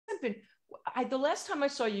been, the last time I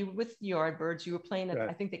saw you with Yardbirds, you were playing at,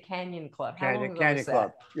 I think, the Canyon Club. How long ago was that?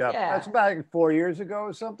 Club. Yeah. That's about 4 years ago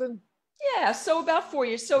or something. Yeah, so about 4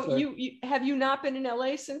 years. So you have you not been in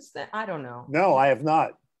LA since then? I don't know. No, I have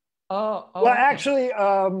not. Oh, well, actually,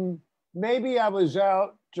 maybe I was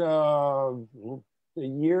out the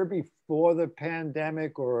year before the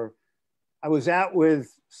pandemic, or I was out with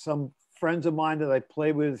some friends of mine that I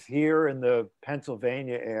play with here in the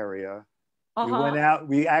Pennsylvania area. We went out,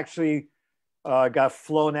 we actually got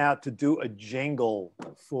flown out to do a jingle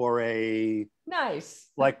for a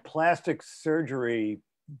like plastic surgery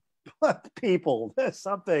people. That's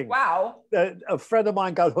something. Wow. A friend of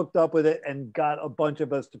mine got hooked up with it and got a bunch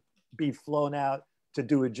of us to be flown out to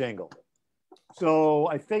do a jingle. So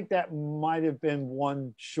I think that might have been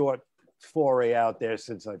one short foray out there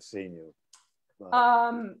since I've seen you.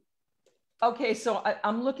 But. Okay, so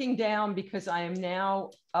I'm looking down because I am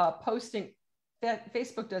now posting. That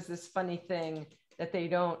Facebook does this funny thing that they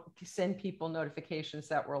don't send people notifications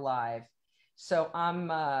that we're live. So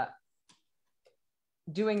I'm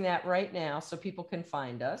doing that right now so people can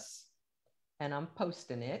find us, and I'm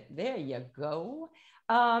posting it. There you go.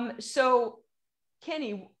 So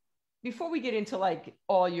Kenny, before we get into like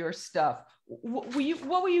all your stuff, what were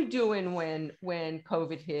you doing when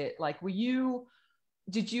COVID hit? Like,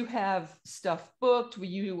 did you have stuff booked? Were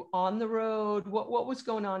you on the road? What was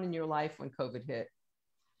going on in your life when COVID hit?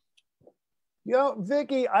 You know,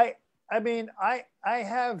 Vicki,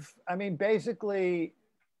 basically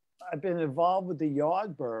I've been involved with the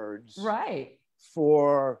Yardbirds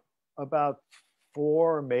for about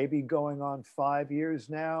 4, maybe going on 5 years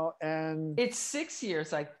now. And it's 6 years,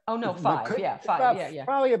 5. Yeah, 5. Yeah.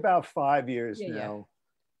 Probably about 5 years now.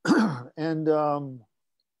 Yeah.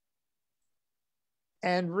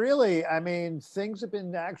 And really, things have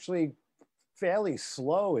been actually fairly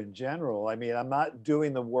slow in general. I'm not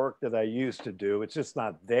doing the work that I used to do. It's just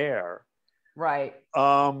not there. Right.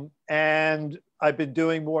 And I've been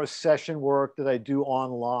doing more session work that I do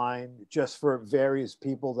online, just for various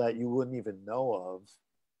people that you wouldn't even know of.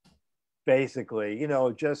 Basically,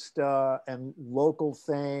 just and local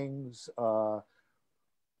things,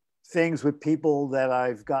 things with people that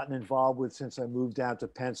I've gotten involved with since I moved down to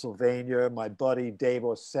Pennsylvania. My buddy Dave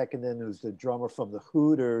Osekinen, who's the drummer from the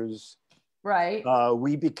Hooters. Right.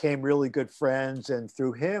 We became really good friends, and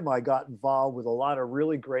through him, I got involved with a lot of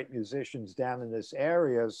really great musicians down in this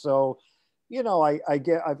area. So,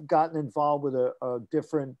 I've gotten involved with a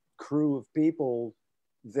different crew of people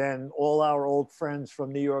than all our old friends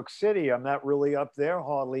from New York City. I'm not really up there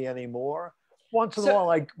hardly anymore. Once in a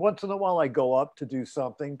while, I go up to do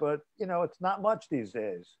something, but it's not much these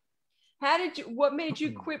days. What made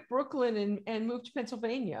you quit Brooklyn and move to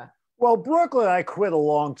Pennsylvania? Well, Brooklyn, I quit a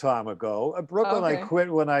long time ago. Brooklyn, I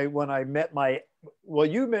quit when I met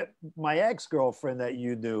you met my ex-girlfriend that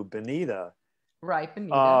you knew, Benita. Right,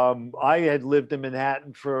 Benita. I had lived in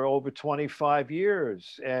Manhattan for over 25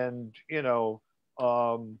 years, and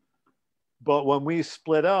but when we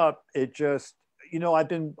split up, it just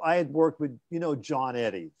I had worked with John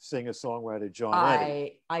Eddy, singer-songwriter John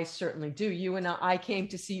Eddy. I certainly do. I came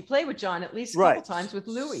to see you play with John at least a couple times with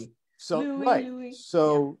Louie. Louie.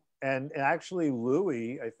 So. And actually,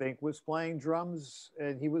 Louie, I think, was playing drums,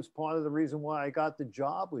 and he was part of the reason why I got the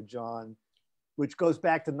job with John, which goes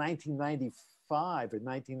back to 1995 or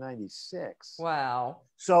 1996. Wow.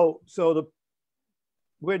 So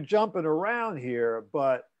we're jumping around here,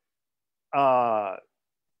 but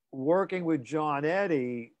working with John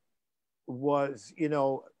Eddy was,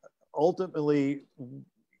 ultimately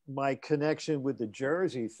my connection with the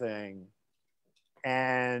Jersey thing.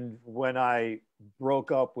 And when I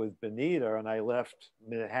broke up with Benita and I left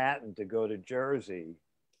Manhattan to go to Jersey,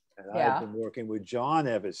 and I've been working with John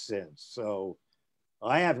ever since. So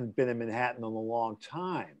I haven't been in Manhattan in a long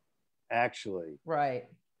time, actually. Right.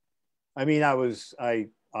 I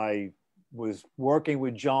was working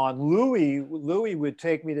with John. Louie would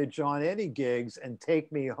take me to John Eddy gigs and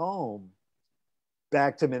take me home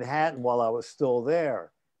back to Manhattan while I was still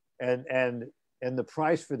there. And the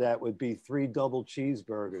price for that would be 3 double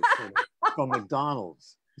cheeseburgers from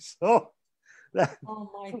McDonald's. So that, oh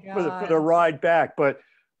my God. For the ride back. But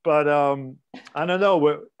I don't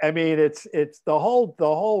know. It's the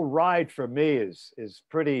whole ride for me is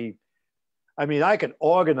pretty. I can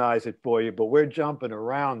organize it for you, but we're jumping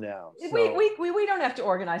around now. So. We don't have to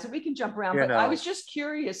organize it. We can jump around. But I was just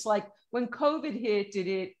curious, like when COVID hit, did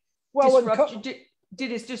it disrupt you?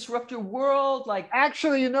 Did it disrupt your world? Like,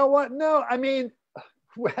 actually, you know what? No,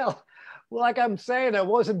 well, like I'm saying, I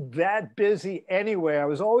wasn't that busy anyway. I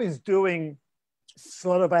was always doing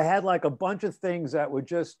I had like a bunch of things that were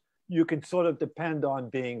just, you can sort of depend on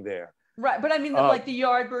being there. Right, but I mean, like the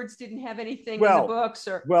Yardbirds didn't have anything in the books,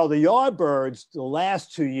 or the Yardbirds, the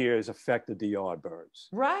last 2 years affected the Yardbirds.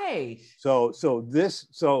 Right. So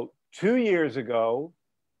 2 years ago,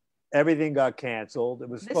 everything got canceled. It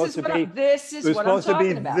was supposed to be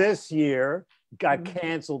this year, got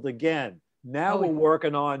canceled again. Now we're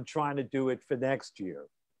working on trying to do it for next year.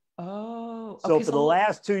 Oh, so for the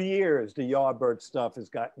last 2 years, the Yardbird stuff has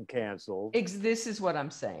gotten canceled. This is what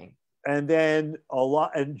I'm saying. And then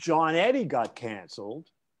John Eddy got canceled.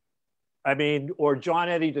 I mean, or John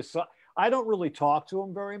Eddy decided. I don't really talk to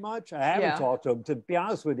him very much. I haven't talked to him. To be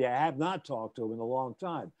honest with you, I have not talked to him in a long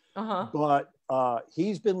time. But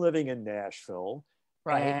he's been living in Nashville.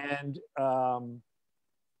 Right. And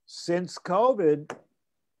since COVID,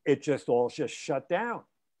 it just shut down.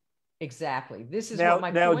 Exactly. This is what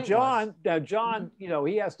my point was. Now, John, you know,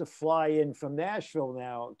 he has to fly in from Nashville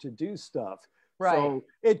now to do stuff. Right. So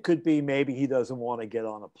it could be maybe he doesn't want to get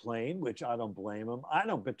on a plane, which I don't blame him. I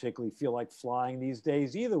don't particularly feel like flying these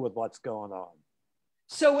days either with what's going on.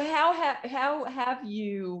 So how have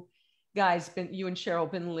you guys you and Cheryl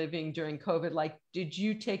been living during COVID? Like, did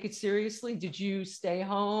you take it seriously? Did you stay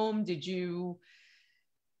home? Do you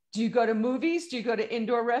go to movies? Do you go to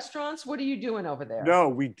indoor restaurants? What are you doing over there? No,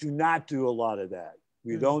 we do not do a lot of that.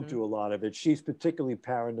 We don't do a lot of it. She's particularly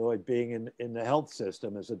paranoid being in the health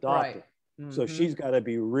system as a doctor. Right. So she's got to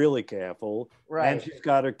be really careful. Right. And she's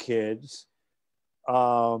got her kids.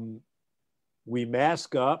 We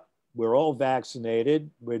mask up. We're all vaccinated.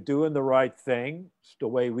 We're doing the right thing. It's the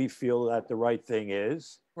way we feel that the right thing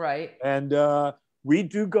is. Right. And we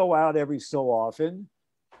do go out every so often.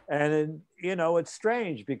 And, you know, it's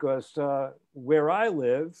strange because where I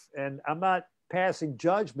live, and I'm not passing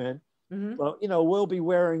judgment, but, you know, we'll be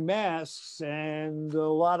wearing masks and a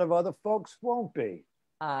lot of other folks won't be.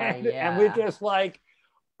 And we're just like,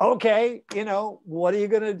 okay, you know, what are you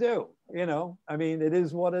going to do? You know, I mean, it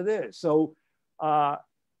is what it is. So,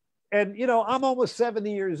 and, you know, I'm almost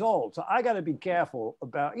 70 years old, so I got to be careful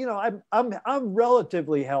about, you know, I'm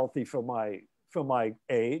relatively healthy for my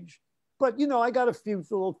age, but, you know, I got a few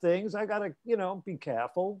little things. I got to, you know, be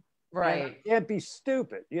careful. Right. I can't be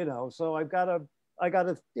stupid, you know, so I got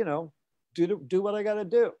to, you know, do what I got to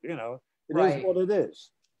do. You know, it is what it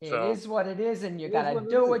is. It is what it is, and you got to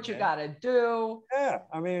do what you got to do. Yeah,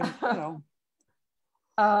 I mean, you know.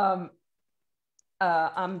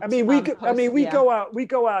 We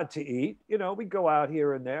go out to eat. You know, we go out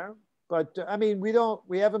here and there, but I mean,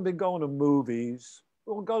 we haven't been going to movies.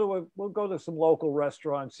 We'll go to some local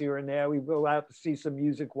restaurants here and there. We go out to see some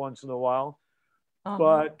music once in a while,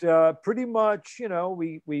 but pretty much, you know,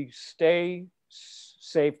 we stay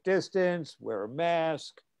safe distance, wear a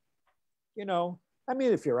mask, you know. I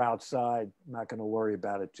mean, if you're outside, I'm not going to worry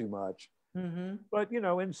about it too much. But, you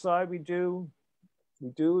know, inside we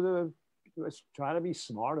try to be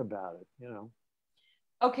smart about it, you know.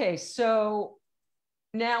 Okay, so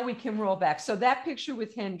now we can roll back. So that picture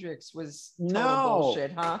with Hendrix was total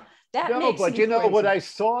bullshit, huh? But you know, crazy. When I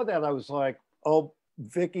saw that, I was like, oh,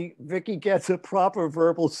 Vicki gets a proper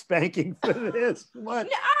verbal spanking for this. What?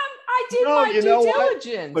 I did my due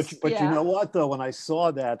diligence. But you know what, though? When I saw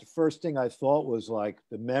that, the first thing I thought was like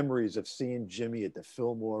the memories of seeing Jimmy at the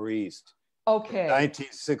Fillmore East. Okay.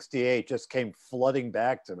 1968 just came flooding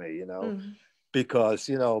back to me, you know, because,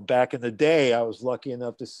 you know, back in the day, I was lucky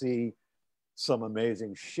enough to see some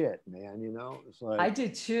amazing shit, man, you know. It's like, I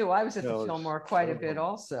did too. I was at the Fillmore quite a bit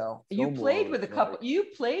also. You played with you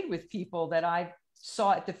played with people that I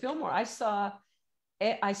saw at the Fillmore. I saw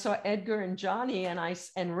Edgar and Johnny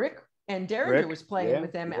and Rick and Derringer was playing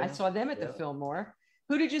with them. I saw them at the Fillmore.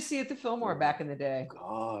 Who did you see at the Fillmore back in the day?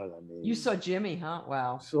 God, I mean, you saw Jimmy, huh?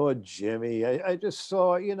 Wow. Saw Jimmy. I just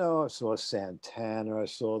saw, you know, I saw Santana. I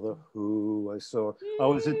saw the Who. I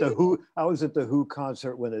was at the Who. I was at the Who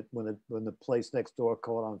concert when the place next door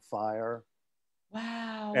caught on fire.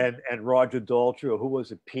 Wow. And Roger Daltrey, who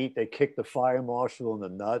was it? Pete. They kicked the fire marshal in the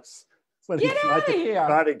nuts. Get out of here!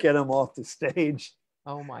 Tried to get him off the stage.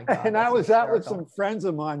 Oh my God. And I was out with some friends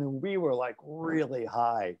of mine and we were like really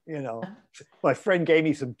high, you know. My friend gave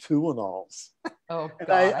me some Tylenols. Oh God.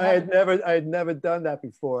 And I had never done that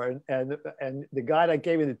before. And the guy that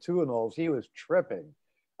gave me the Tylenols, he was tripping.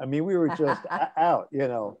 I mean, we were just out, you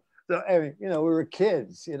know. So I mean, you know, we were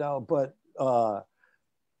kids, you know, but oh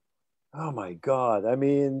my God. I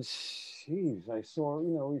mean, geez, we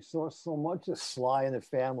saw so much of Sly and the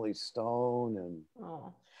Family Stone and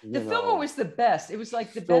the Fillmore was the best. It was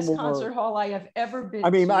like the best concert hall I have ever been to. I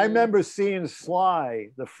mean, I remember seeing Sly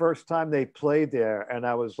the first time they played there, and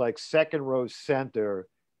I was like second row center,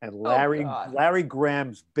 and Larry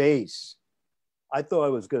Graham's bass. I thought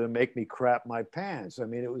it was going to make me crap my pants. I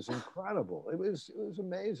mean, it was incredible. It was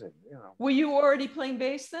amazing, you know. Were you already playing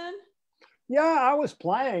bass then? Yeah, I was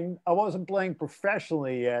playing. I wasn't playing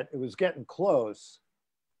professionally yet. It was getting close.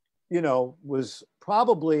 You know, was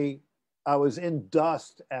probably, I was in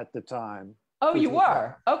Dust at the time. Oh, you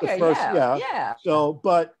were? Okay, first, yeah. So,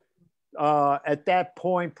 but at that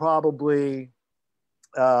point, probably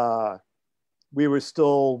we were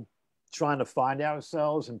still trying to find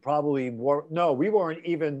ourselves, and probably we weren't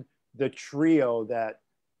even the trio that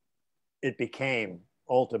it became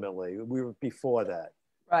ultimately. We were before that.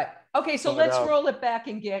 Right. Okay, so let's roll it back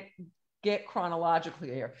and get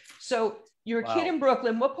chronologically here. So you're a kid in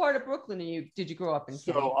Brooklyn. What part of Brooklyn did you grow up in?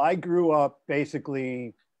 So Kenny? I grew up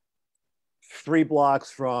basically 3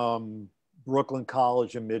 blocks from Brooklyn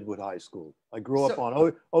College and Midwood High School. I grew up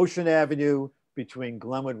on Ocean Avenue between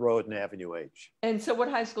Glenwood Road and Avenue H. And so what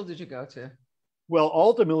high school did you go to? Well,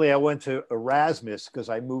 ultimately I went to Erasmus because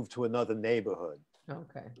I moved to another neighborhood.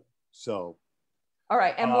 Okay. So. All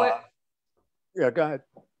right. And what? Yeah, go ahead.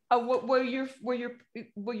 What were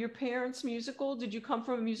your parents musical? Did you come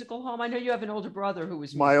from a musical home? I know you have an older brother who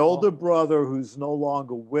was musical. My older brother, who's no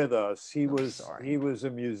longer with us, he was a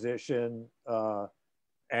musician,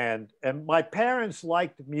 and my parents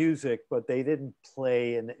liked music, but they didn't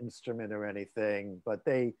play an instrument or anything. But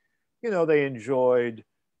they, you know, they enjoyed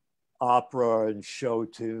opera and show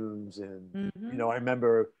tunes, and you know, I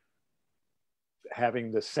remember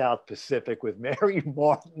having the South Pacific with Mary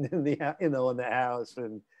Martin in the house,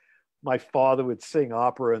 and my father would sing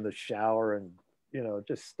opera in the shower, and you know,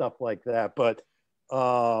 just stuff like that. But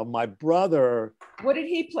my brother, what did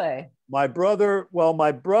he play? My brother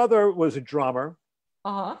was a drummer.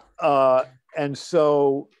 And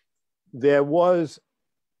so there was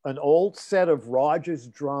an old set of Rogers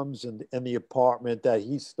drums in the apartment that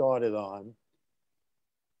he started on.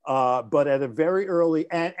 But at a very early,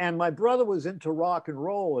 and my brother was into rock and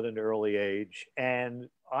roll at an early age, and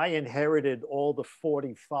I inherited all the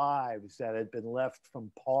 45s that had been left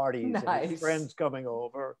from parties and his friends coming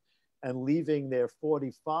over and leaving their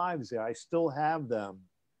 45s there. I still have them.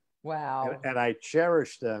 Wow. And I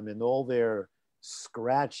cherish them in all their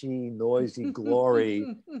scratchy, noisy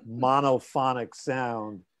glory, monophonic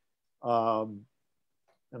sound. And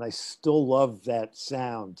I still love that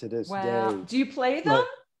sound to this day. Do you play them?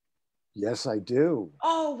 Yes, I do.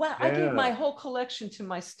 Oh wow! Yeah. I gave my whole collection to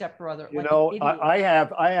my stepbrother. You know, I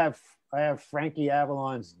have Frankie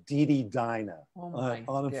Avalon's Dee Dee Dinah on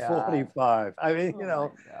a 45. I mean, you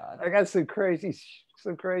know, I got some crazy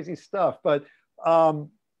stuff. But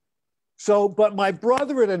but my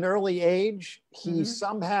brother at an early age, he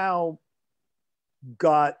somehow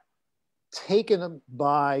got taken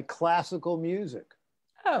by classical music.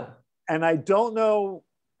 Oh. And I don't know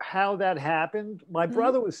how that happened. My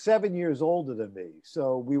brother was 7 years older than me,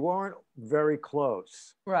 so we weren't very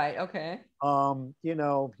close. Right. Okay. You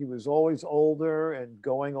know, he was always older and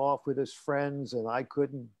going off with his friends, and I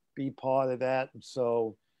couldn't be part of that. And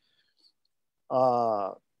so,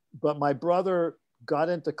 but my brother got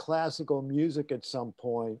into classical music at some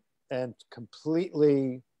point and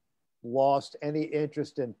completely lost any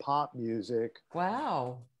interest in pop music.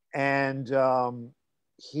 Wow. And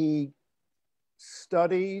he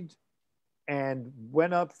studied and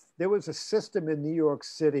went up. There was a system in New York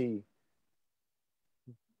City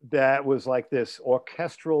that was like this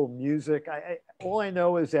orchestral music. All I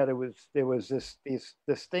know is that there was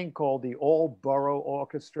this thing called the All Borough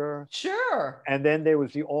Orchestra. Sure. And then there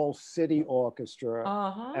was the All City Orchestra.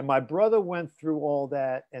 And my brother went through all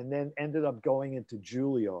that and then ended up going into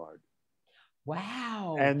Juilliard.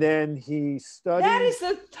 Wow. And then he studied. That is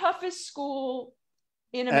the toughest school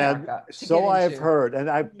in America. So I've heard, and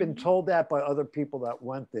I've been told that by other people that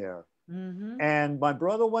went there. And my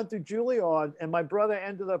brother went to Juilliard, and my brother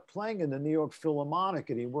ended up playing in the New York Philharmonic,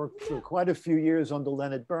 and he worked for quite a few years under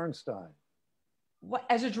Leonard Bernstein. What,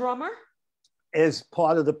 as a drummer? As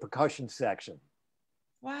part of the percussion section.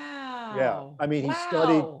 Wow. Yeah, I mean, he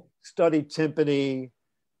studied timpani.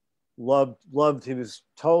 Loved. He was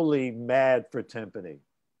totally mad for timpani.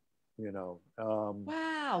 You know.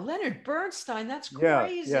 Wow, Leonard Bernstein. That's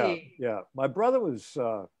crazy. Yeah. My brother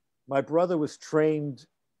was trained.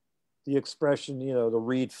 The expression, you know, to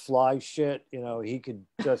read fly shit. You know, he could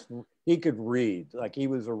read, like he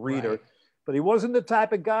was a reader, but he wasn't the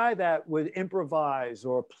type of guy that would improvise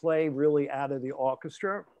or play really out of the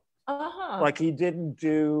orchestra. Like he didn't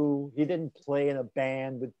play in a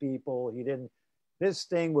band with people. His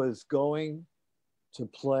thing was going to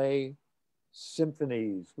play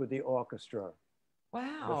symphonies with the orchestra.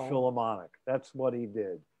 Wow. The Philharmonic. That's what he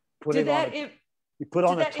did. He put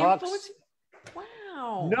on a tux. Wow.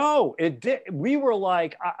 Wow. No, it did. We were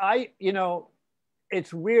like, you know,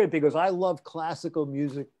 it's weird because I love classical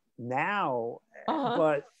music now,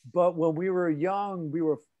 Uh-huh. but when we were young, we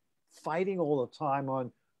were fighting all the time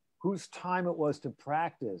on whose time it was to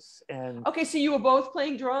practice. And Okay, so you were both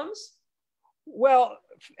playing drums? well,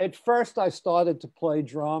 at first I started to play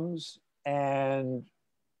drums, and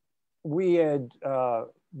we had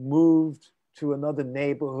moved to another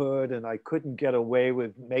neighborhood, and I couldn't get away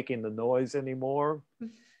with making the noise anymore.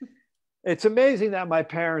 It's amazing that my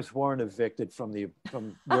parents weren't evicted from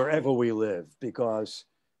wherever we lived, because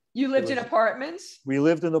You it lived in was, apartments? we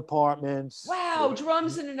lived in apartments. There Wow, were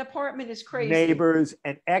drums in an apartment is crazy. neighbors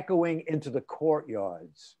and echoing into the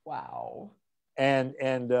courtyards, Wow. and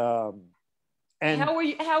and How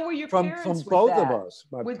were your from parents with both of that? us,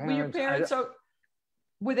 my Were your parents. parents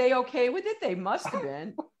were they okay with it? They must have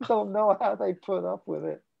been. Don't know how they put up with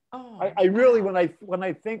it. Oh, I really, wow. when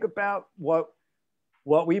I think about what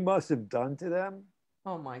we must have done to them,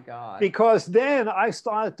 Oh my God. because then I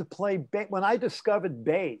started to play bass. When I discovered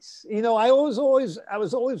bass, you know, I was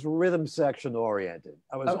always rhythm section oriented.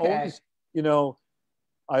 I was Okay. always, you know,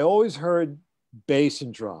 I always heard bass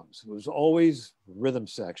and drums. It was always rhythm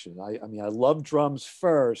section. I mean, I loved drums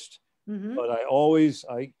first, Mm-hmm. but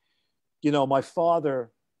you know, my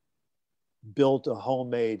father built a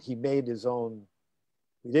homemade, he made his own,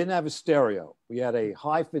 we didn't have a stereo. We had a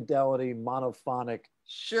high fidelity monophonic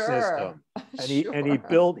Sure. system. And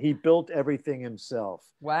Sure. he built everything himself.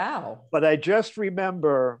 Wow. But I just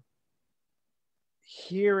remember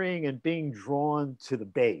hearing and being drawn to the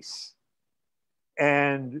bass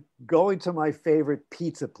and going to my favorite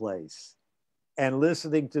pizza place and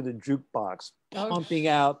listening to the jukebox Oh, pumping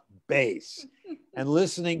out bass and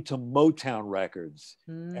listening to Motown records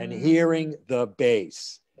and hearing mm. the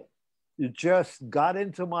bass. It just got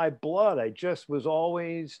into my blood. I just was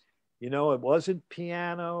always, you know, it wasn't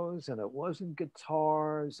pianos and it wasn't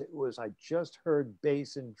guitars. I just heard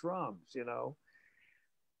bass and drums, you know.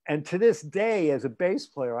 And to this day, as a bass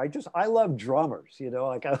player, I love drummers, you know,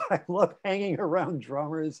 like I love hanging around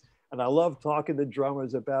drummers, and I love talking to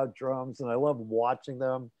drummers about drums, and I love watching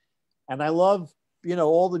them. And I love, you know,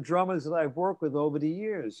 all the drummers that I've worked with over the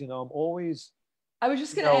years. You know, I'm always, I was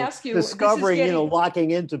just you going to know, ask you, discovering, you know,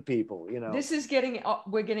 locking into people, you know.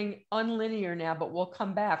 we're getting unlinear now, but we'll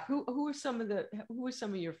come back. Who are some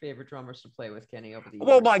of your favorite drummers to play with, Kenny, over the years?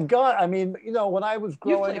 Oh my God. I mean, you know, when I was You've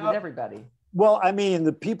growing played with up, everybody. well, I mean,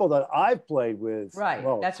 the people that I've played with, Right.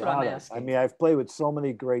 well, That's what I'm God, I asking. mean, I've played with so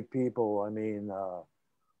many great people. I mean,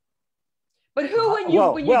 But who, when you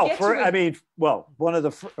well, get to I it, mean, well, one of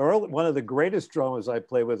the greatest drummers I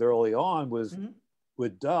played with early on was mm-hmm.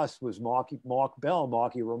 with Dust was Marky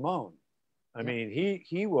Ramone. I mean,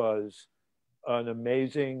 he was an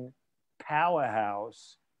amazing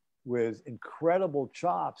powerhouse with incredible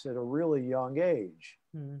chops at a really young age,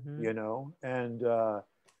 Mm-hmm. you know. And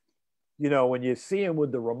you know, when you see him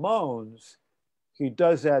with the Ramones, he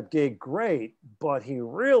does that gig great, but he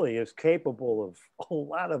really is capable of a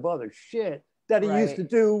lot of other shit that Right. we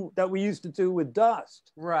used to do with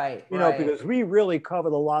Dust. Right. You know, Right. because we really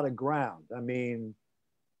covered a lot of ground. I mean,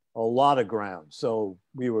 a lot of ground. So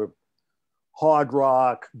we were hard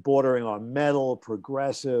rock, bordering on metal,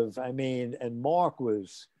 progressive. I mean, and Mark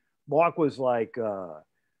was like,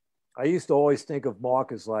 I used to always think of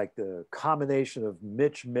Mark as like the combination of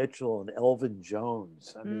Mitch Mitchell and Elvin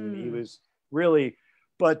Jones. I mean, he was really,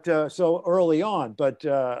 but so early on. But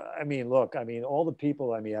I mean, look, I mean, all the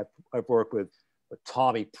people. I mean, I've worked with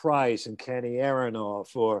Tommy Price and Kenny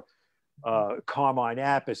Aronoff, or Carmine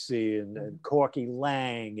Appice and Corky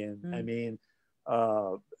Lang, and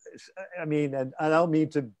uh, I mean, and I don't mean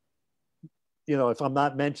to, you know, if I'm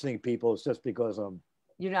not mentioning people, it's just because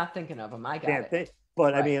You're not thinking of them. I got can't it. think.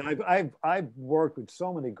 But I Right. mean, I've worked with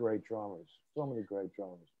so many great drummers, so many great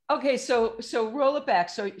drummers. Okay, so roll it back.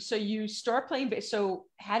 So you start playing bass. So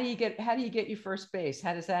how do you get your first bass?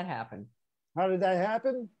 How does that happen? How did that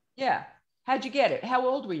happen? Yeah. How'd you get it? How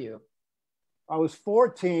old were you? I was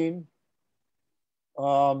 14.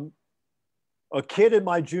 Um, a kid in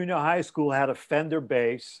my junior high school had a Fender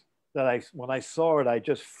bass that when I saw it, I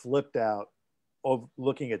just flipped out of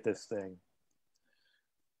looking at this thing.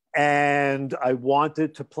 And I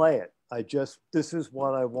wanted to play it. This is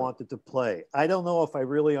what I wanted to play. I don't know if I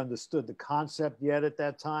really understood the concept yet at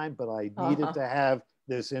that time, but I needed to have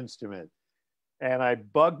this instrument. And I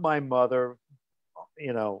bugged my mother,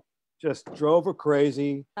 you know, just drove her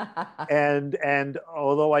crazy. And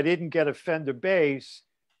although I didn't get a Fender bass,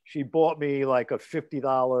 she bought me like a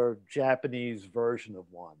 $50 Japanese version of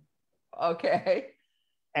one. Okay.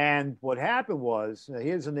 And what happened was,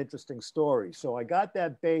 here's an interesting story. So I got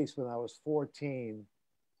that bass when I was 14,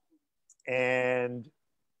 and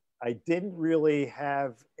I didn't really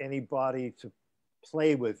have anybody to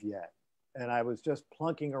play with yet. And I was just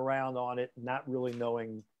plunking around on it, not really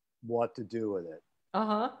knowing what to do with it.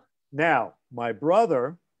 Uh-huh. Now, my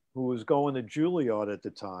brother, who was going to Juilliard at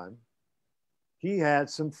the time, he had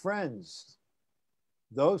some friends.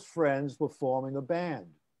 Those friends were forming a band.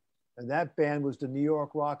 And that band was the New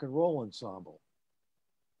York Rock and Roll Ensemble.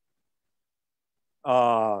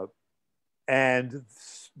 And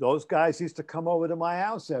those guys used to come over to my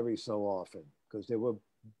house every so often because they were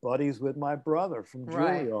buddies with my brother from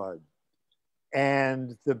Juilliard. Right.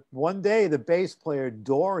 And one day, the bass player,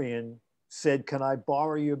 Dorian, said, can I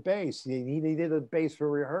borrow your bass? He needed a bass for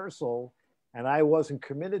rehearsal, and I wasn't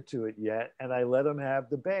committed to it yet, and I let him have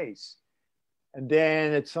the bass. And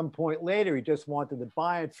then at some point later, he just wanted to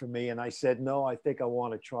buy it for me, and I said, no, I think I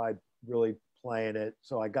want to try really playing it.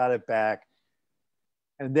 So I got it back.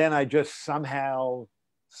 And then I just somehow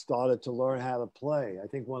started to learn how to play. I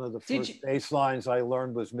think one of the first bass lines I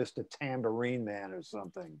learned was Mr. Tambourine Man or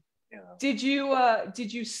something. You know. Did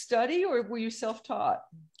you study, or were you self-taught?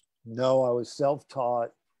 No, I was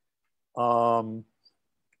self-taught.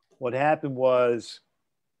 What happened was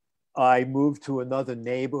I moved to another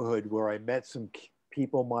neighborhood where I met some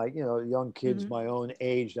people, young kids my own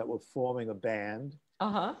age that were forming a band.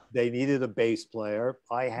 Uh-huh. They needed a bass player.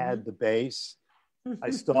 I had the bass.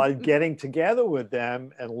 I started getting together with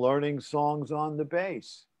them and learning songs on the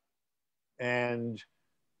bass. And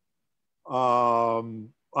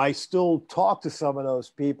I still talk to some of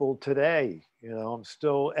those people today. I'm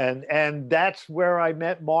still, and that's where I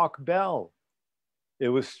met Mark Bell. It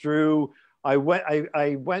was through, I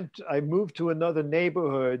moved to another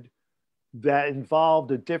neighborhood that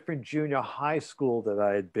involved a different junior high school that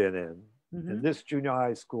I had been in. Mm-hmm. And this junior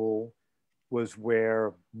high school was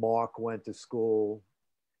where Mark went to school,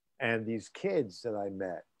 and these kids that I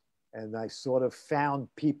met. And I sort of found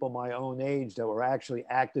people my own age that were actually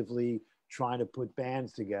actively trying to put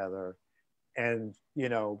bands together. And,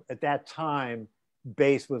 at that time,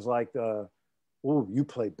 bass was like oh, you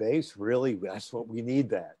play bass? Really? That's what we need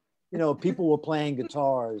that. People were playing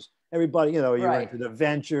guitars. Everybody, you went to the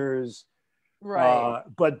Ventures. Right.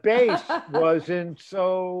 But bass wasn't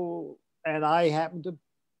so, and I happened to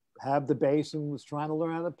have the bass and was trying to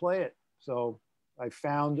learn how to play it. So I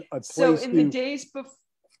found a place. So in the days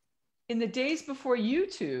before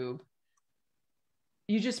YouTube,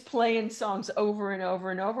 you just playing songs over and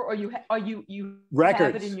over and over, or you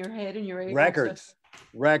records. Have it in your head and you're able records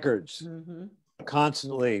mm-hmm.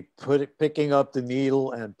 Constantly picking up the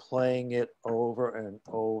needle and playing it over and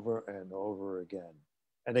over and over again.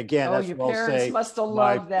 And again, that's your what I'll say. Must have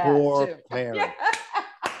loved that poor too. Parents.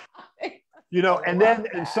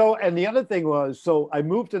 And the other thing was, so I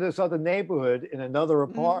moved to this other neighborhood in another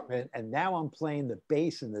apartment, and now I'm playing the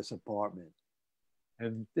bass in this apartment.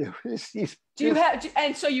 And there was these. So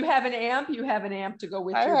you have an amp? You have an amp to go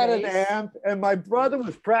with your bass? I had an amp, and my brother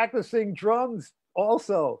was practicing drums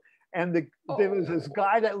also. And there was this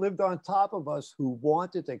guy that lived on top of us who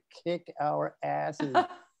wanted to kick our asses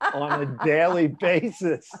on a daily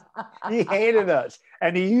basis. He hated us,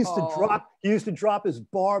 and he used to drop his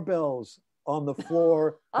barbells on the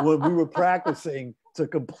floor when we were practicing to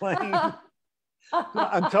complain.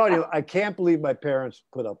 I'm telling you, I can't believe my parents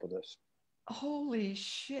put up with this. Holy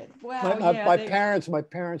shit! Wow. My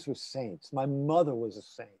parents were saints. My mother was a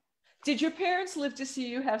saint. Did your parents live to see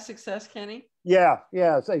you have success, Kenny? Yeah.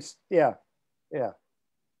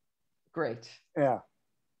 Great. Yeah.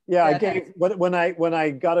 I gave when I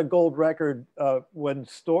got a gold record when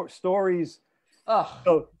Stories.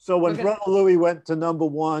 Oh. So when Brother Louie went to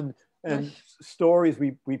 #1 and Stories,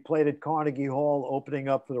 we played at Carnegie Hall opening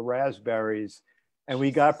up for the Raspberries, and we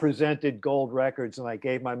got presented gold records, and I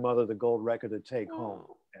gave my mother the gold record to take home.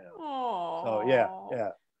 So yeah.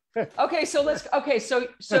 Okay, so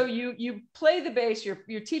you play the bass.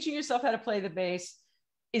 You're teaching yourself how to play the bass.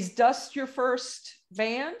 Is Dust your first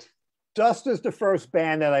band? Dust is the first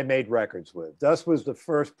band that I made records with. Dust was the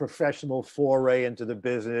first professional foray into the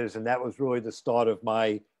business, and that was really the start of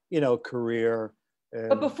my, career. And,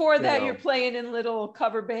 but before that, you're playing in little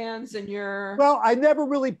cover bands, and Well, I never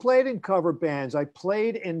really played in cover bands. I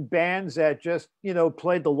played in bands that just,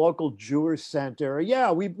 played the local Jewish center.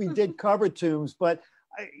 Yeah, we did cover tunes, but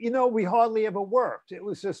we hardly ever worked. It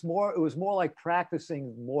was more like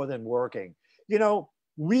practicing more than working.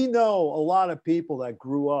 We know a lot of people that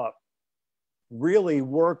grew up really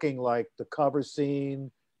working like the cover scene,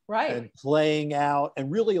 right, and playing out, and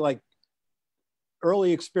really like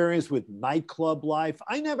early experience with nightclub life.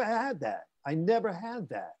 I never had that. I never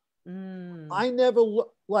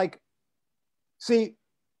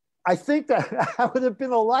I think that I would have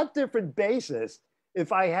been a lot different bassist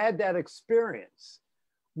if I had that experience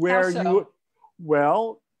How where so?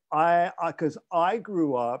 well, because I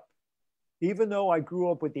grew up, even though I grew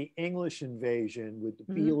up with the English invasion with the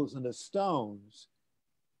Mhm. Beatles and the Stones,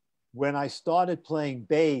 when I started playing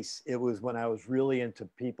bass, it was when I was really into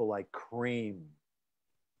people like Cream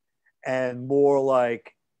and more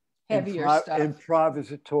like Heavier stuff.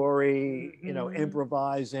 improvisatory, Mhm.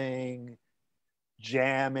 improvising,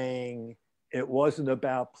 jamming. It wasn't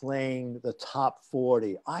about playing the top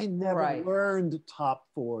 40. I never Right. learned top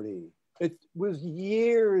 40. It was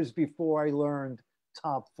years before I learned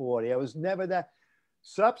top 40. I was never that.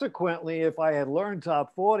 Subsequently, if I had learned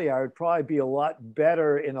top 40, I would probably be a lot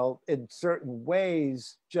better in certain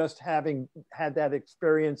ways, just having had that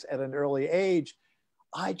experience at an early age.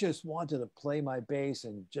 I just wanted to play my bass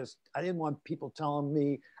and I didn't want people telling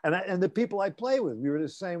me, and the people I play with, we were the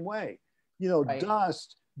same way. Right.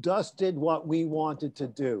 Dust did what we wanted to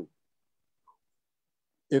do.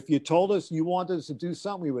 If you told us you wanted us to do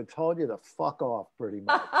something, we would tell you to fuck off pretty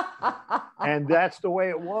much. And that's the way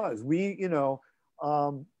it was.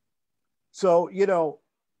 Um, so,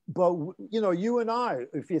 but, you and I,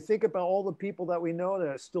 if you think about all the people that we know that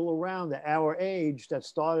are still around at our age that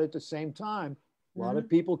started at the same time, a lot of Mhm.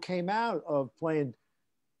 people came out of playing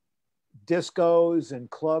discos and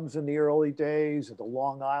clubs in the early days of the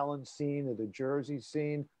Long Island scene, of the Jersey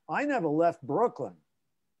scene. I never left Brooklyn.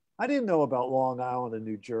 I didn't know about Long Island and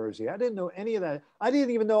New Jersey. I didn't know any of that. I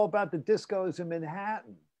didn't even know about the discos in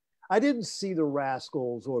Manhattan. I didn't see the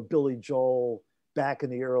Rascals or Billy Joel back in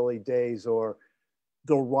the early days, or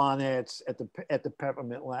the Ronettes at the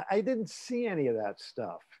Peppermint Lounge. I didn't see any of that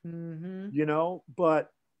stuff, Mhm.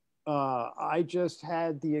 but I just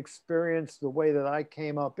had the experience the way that I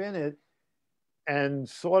came up in it, and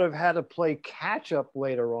sort of had to play catch up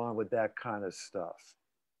later on with that kind of stuff.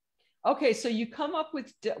 Okay, so you come up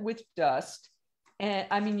with Dust, and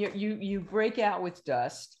I mean you break out with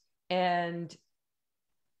Dust, and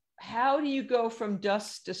how do you go from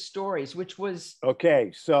Dust to Stories, which was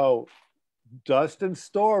Okay, so Dust and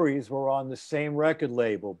Stories were on the same record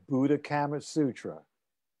label, Buddha Kama Sutra,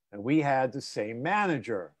 and we had the same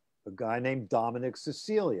manager, a guy named Dominic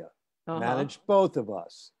Cecilia, uh-huh managed both of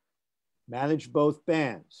us, managed both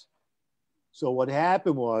bands. So what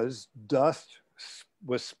happened was Dust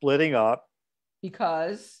was splitting up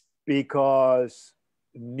because because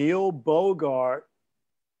Neil Bogart,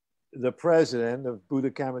 the president of Buddha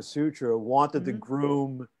Kama Sutra, wanted to mhm.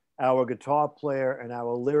 groom our guitar player and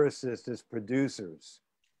our lyricist as producers.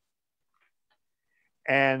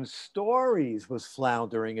 And Stories was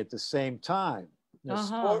floundering at the same time. Now,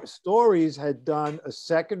 Uh-huh. Stories had done a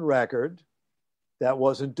second record that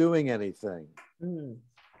wasn't doing anything. Mm.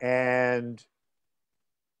 And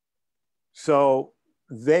so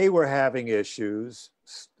they were having issues.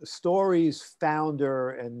 Stories'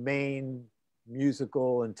 founder and main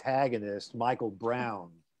musical antagonist, Michael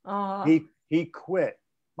Brown, Uh-huh. he quit.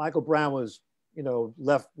 Michael Brown was,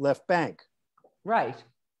 left bank, Right.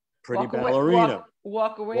 pretty ballerina,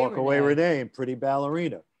 Walk away, walk away Renee. Renee, pretty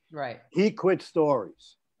ballerina. Right. He quit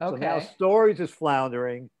Stories. So now Okay. Stories is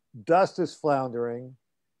floundering, Dust is floundering.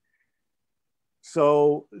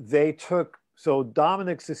 So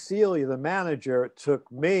Dominic Cecilia, the manager,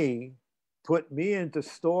 took me, put me into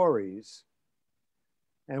Stories.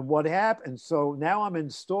 And what happened? So now I'm in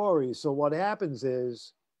Stories. So what happens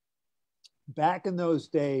is, back in those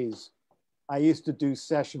days, I used to do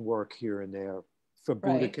session work here and there for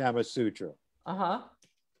Buddha Right. Kama Sutra. Uh-huh.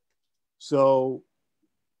 So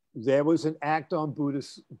there was an act on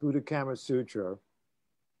Buddha Kama Sutra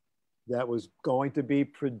that was going to be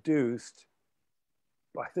produced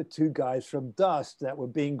by the two guys from Dust that were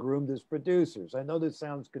being groomed as producers. I know this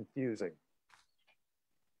sounds confusing.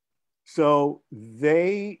 So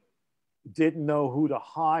they didn't know who to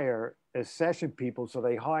hire as session people, so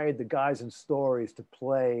they hired the guys in Stories to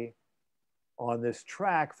play on this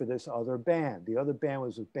track for this other band. The other band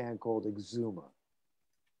was a band called Exuma.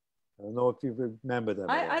 I don't know if you remember them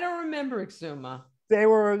at I all. don't remember Exuma.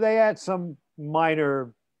 They had some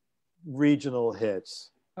minor regional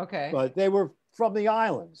hits, Okay. but they were from the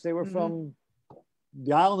islands. They were Mm-hmm. from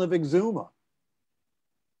the island of Exuma.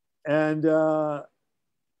 And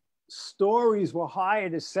Stories were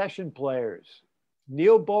hired as session players.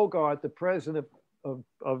 Neil Bogart, the president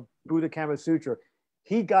of Buddha Kama Sutra,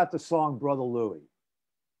 he got the song Brother Louie,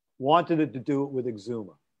 wanted it to do it with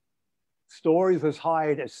Exuma. Stories was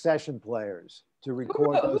hired as session players to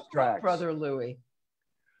record Who those wrote tracks. Brother Louie?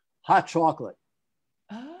 Hot Chocolate.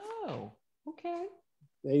 Oh, okay.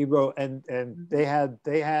 They wrote, and Mhm.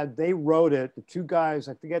 they wrote it. The two guys,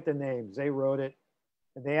 I forget their names, they wrote it.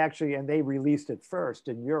 And they released it first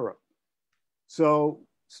in Europe. So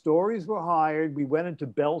Stories were hired. We went into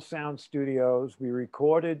Bell Sound Studios. We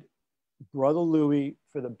recorded Brother Louie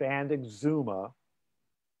for the band Exuma,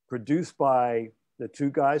 produced by the two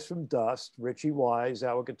guys from Dust, Richie Wise,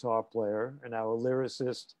 our guitar player, and our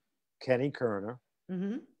lyricist, Kenny Kerner.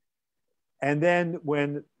 Mm-hmm. And then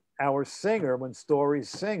when Story's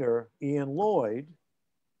singer, Ian Lloyd,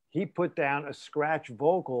 he put down a scratch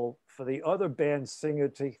vocal for the other band singer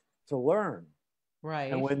to learn.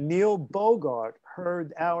 Right. And when Neil Bogart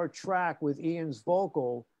heard our track with Ian's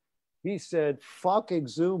vocal, he said, fuck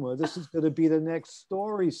Exuma, this is going to be the next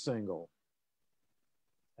Story single.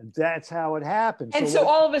 And that's how it happened. And so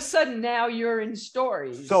all of a sudden now you're in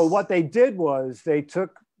Stories. So what they did was they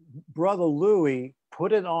took Brother Louie,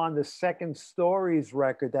 put it on the second Stories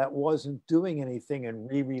record that wasn't doing anything, and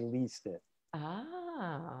re-released it. Ah.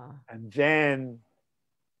 And then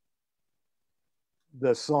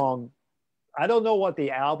the song, I don't know what the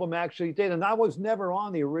album actually did, and I was never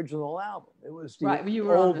on the original album. It was the right. You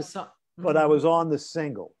were on the song, but I was on the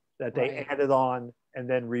single that they right. added on and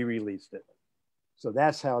then re-released it. So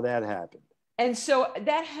that's how that happened. And so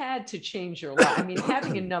that had to change your life. I mean,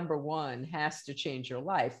 having a number one has to change your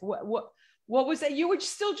life. What was that? You were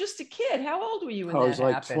still just a kid. How old were you when that happened? I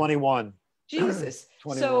was like 21. Jesus.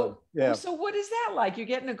 21. So yeah. So what is that like? You're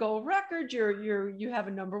getting a gold record. You have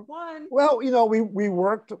a number one. Well, you know, we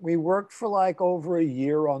worked for like over a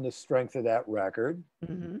year on the strength of that record.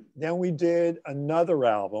 Mm-hmm. Then we did another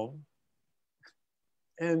album,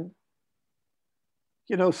 and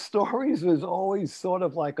you know, Stories was always sort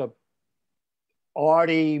of like a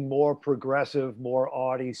arty, more progressive, more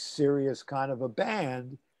arty, serious kind of a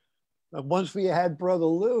band. And once we had Brother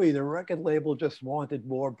Louie, the record label just wanted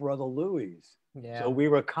more Brother Louie's. Yeah. So we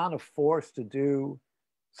were kind of forced to do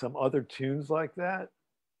some other tunes like that,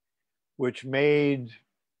 which made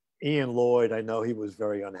Ian Lloyd, I know he was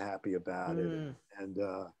very unhappy about it. And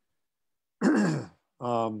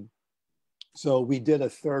so we did a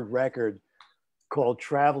third record called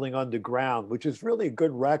Traveling Underground, which is really a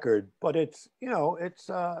good record, but it's, you know, it's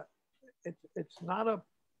not a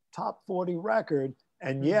top 40 record.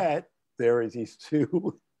 And yet there is these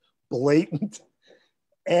two blatant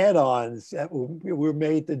add-ons that we were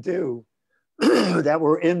made to do that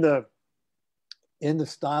were in the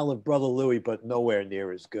style of Brother Louie, but nowhere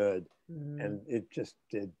near as good. And it just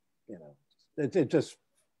did, you know, it just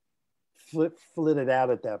flitted out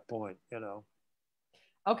at that point, you know.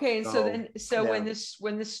 Okay, and how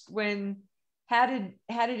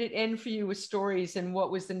did it end for you with Stories, and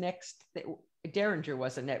what was the next? Derringer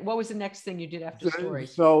wasn't it? What was the next thing you did after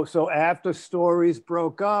Stories? So after Stories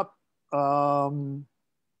broke up, the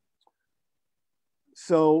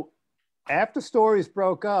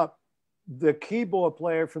keyboard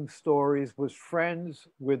player from Stories was friends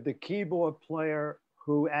with the keyboard player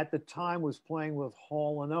who at the time was playing with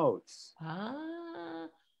Hall Oats. Ah.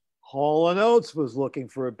 Hall & Oates was looking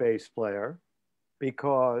for a bass player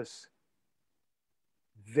because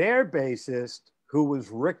their bassist, who was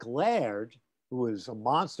Rick Laird, who was a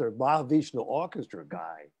monster Mahavishnu Orchestra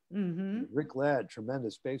guy. Mm-hmm. Rick Laird,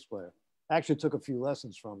 tremendous bass player. I actually took a few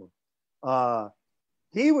lessons from him.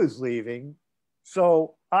 He was leaving,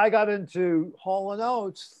 so I got into Hall &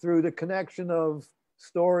 Oates through the connection of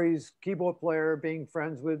Story's keyboard player being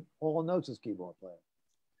friends with Hall & Oates' keyboard player.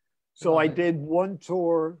 So I did one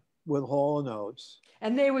tour with Hall & Oates.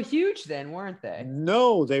 And they were huge then, weren't they?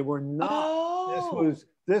 No, they were not. Oh.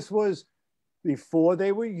 This was before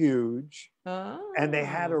they were huge. Oh. And they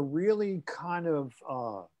had a really kind of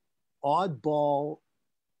oddball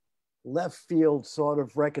left field sort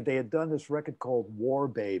of record. They had done this record called War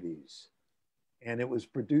Babies, and it was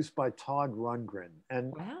produced by Todd Rundgren.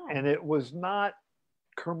 And it was not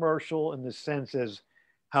commercial in the sense as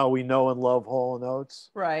how we know and love Hall &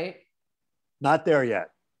 Oates. Right. Not there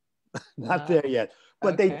yet. Not there yet.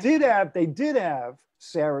 But they did have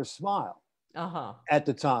Sarah Smile at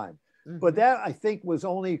the time. Mm-hmm. But that, I think, was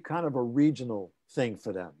only kind of a regional thing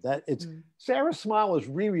for them. That it's Sarah Smile was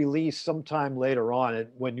re-released sometime later on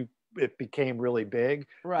when it became really big.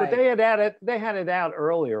 Right. But they had it out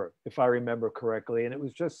earlier, if I remember correctly, and it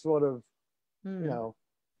was just sort of, you know,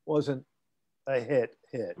 wasn't a hit.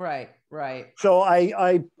 Right. So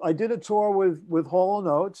I did a tour with Hall &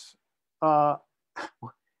 Oates,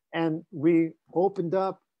 and we opened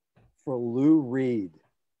up for Lou Reed.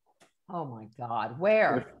 Oh my God,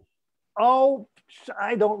 where? Oh,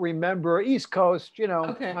 I don't remember. East Coast, you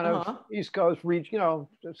know, kind of East Coast reach, you know,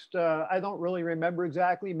 just I don't really remember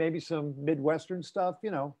exactly. Maybe some Midwestern stuff,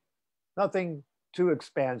 you know, nothing too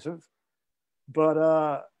expansive.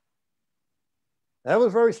 But That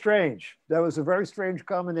was very strange. That was a very strange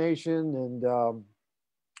combination. And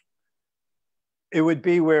it would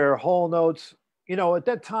be where Hall Notes, you know, at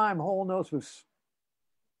that time, Hall Notes was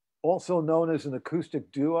also known as an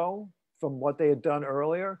acoustic duo from what they had done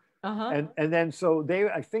earlier. Uh-huh. And then so they,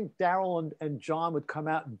 I think Daryl and John would come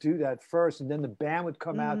out and do that first, and then the band would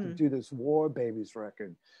come out to do this War Babies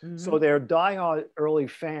record. So their diehard early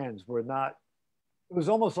fans were not, it was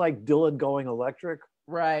almost like Dylan going electric.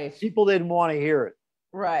 Right. People didn't want to hear it.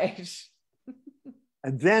 Right.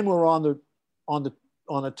 And then we're on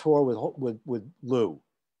the tour with Lou.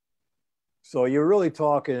 So you're really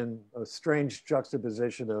talking a strange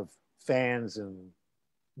juxtaposition of fans and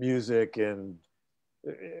music, and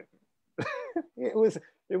it was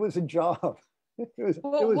a job. It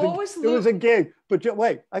was a gig. But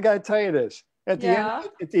wait, I got to tell you this. At the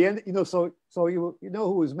end, you know, so you know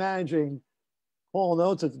who was managing Hall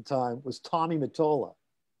Notes at the time was Tommy Motolla.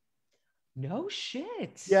 No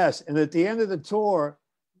shit. Yes, and at the end of the tour,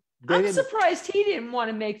 I'm surprised he didn't want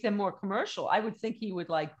to make them more commercial. I would think he would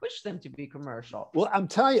like push them to be commercial. Well, I'm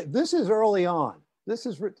telling you, this is early on. This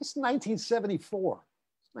is 1974.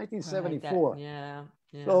 1974. Right, yeah.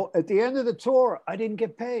 So at the end of the tour, I didn't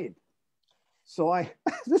get paid. So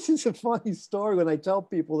this is a funny story when I tell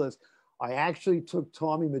people this. I actually took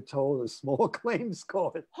Tommy Motolla's small claims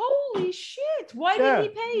court. Holy shit! Why didn't he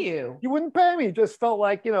pay you? He wouldn't pay me. It just felt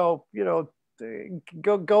like you know,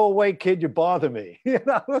 go away, kid. You bother me. You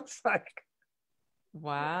know, it's like.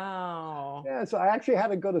 Wow. Yeah, so I actually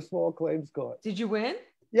had to go to small claims court. Did you win?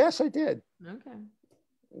 Yes, I did. Okay.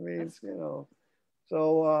 I mean, you know,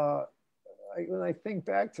 so when I think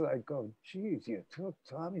back to it, I go, geez, you took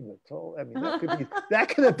Tommy Motolla. I mean, that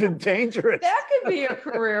could have been dangerous. That could be a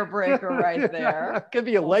career breaker right there. That could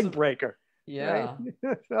be a leg breaker. Yeah,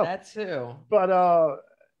 right? that too. But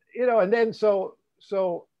you know, and then so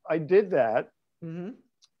I did that, and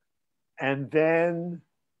then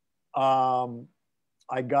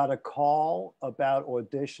I got a call about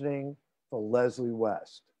auditioning for Leslie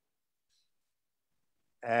West.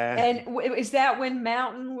 And is that when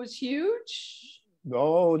Mountain was huge?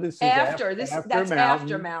 No, this is that's Mountain.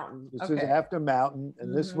 after Mountain. This is after Mountain,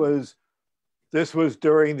 and this was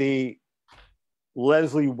during the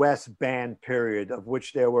Leslie West band period, of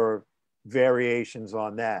which there were variations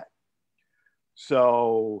on that.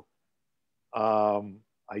 So,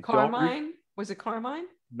 Carmine? Was it Carmine?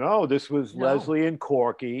 No, this was Leslie and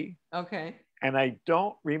Corky. Okay. And I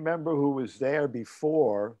don't remember who was there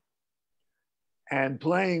before. And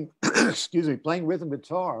playing, playing rhythm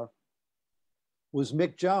guitar was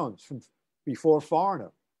Mick Jones from before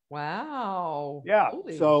Foreigner. Wow. Yeah.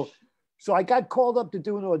 So I got called up to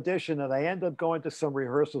do an audition, and I ended up going to some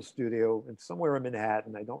rehearsal studio somewhere in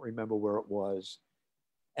Manhattan. I don't remember where it was.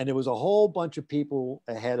 And there was a whole bunch of people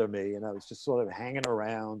ahead of me, and I was just sort of hanging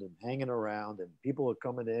around, and people were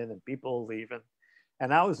coming in and people were leaving.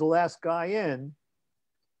 And I was the last guy in.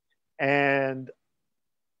 And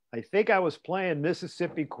I think I was playing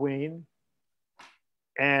Mississippi Queen,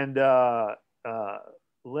 and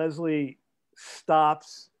Leslie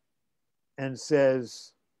stops and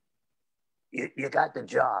says, "You got the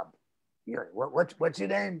job. What's your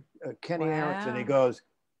name?" Kenny Aaronson. He goes,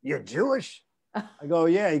 "You're Jewish?" I go,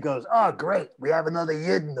 "Yeah." He goes, "Oh, great. We have another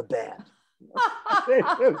Yid in the band."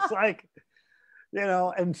 It was like, you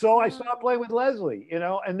know, and so I stopped playing with Leslie, you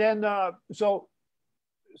know, and then so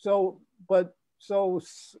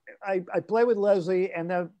I played with Leslie, and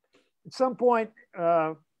then at some point,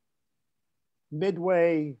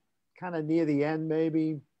 midway, kind of near the end,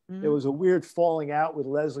 maybe, there was a weird falling out with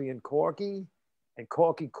Leslie and Corky, and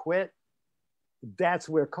Corky quit. That's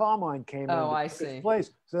where Carmine came in. Oh, I see. Place.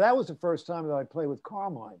 So that was the first time that I played with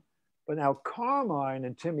Carmine. But now Carmine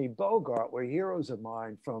and Timmy Bogart were heroes of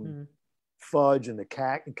mine from Fudge and the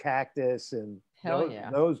Cactus and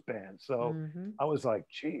those bands. So I was like,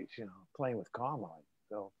 geez, you know, playing with Carmine.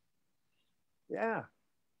 So yeah.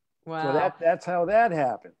 Wow. So that's how that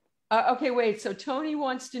happened. Okay, wait. So Tony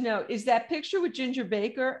wants to know, is that picture with Ginger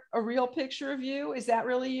Baker a real picture of you? Is that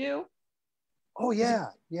really you? Oh, yeah.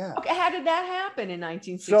 Yeah. Okay, how did that happen in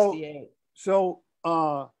 1968? So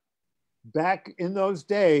back in those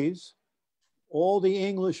days, all the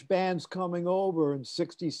English bands coming over in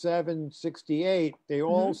 67, 68, they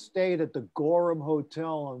all stayed at the Gorham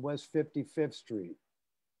Hotel on West 55th Street.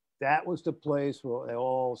 That was the place where they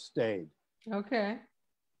all stayed. Okay.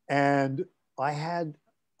 And I had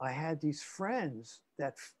these friends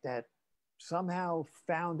that somehow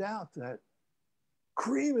found out that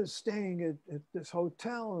Cream is staying at this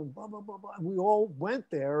hotel and blah, blah, blah, blah. And we all went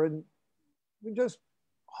there and we just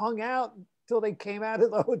hung out until they came out of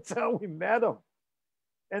the hotel. We met them.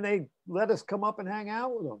 and they let us come up and hang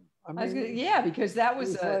out with them. Yeah, because that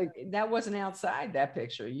was like, that wasn't outside that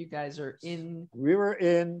picture. You guys are in. We were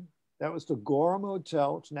in. That was the Gorham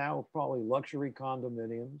Hotel. It's now probably luxury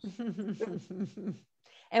condominiums.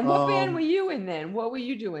 And what band were you in then? What were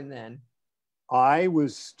you doing then? I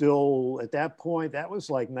was still at that point. That was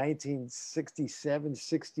like 1967,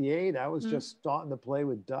 68. I was just starting to play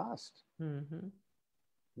with Dust.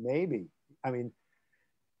 Maybe. I mean,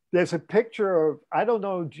 there's a picture of, I don't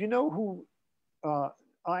know. Do you know who?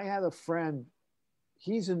 I had a friend.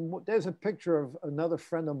 There's a picture of another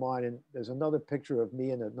friend of mine, and there's another picture of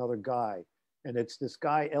me and another guy. And it's this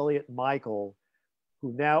guy, Elliot Michael,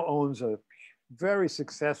 who now owns a very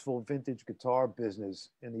successful vintage guitar business.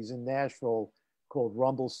 And he's in Nashville called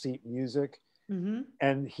Rumble Seat Music.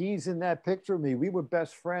 And he's in that picture of me. We were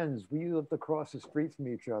best friends. We lived across the street from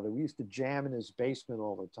each other. We used to jam in his basement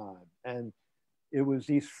all the time. And it was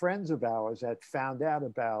these friends of ours that found out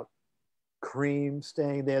about Cream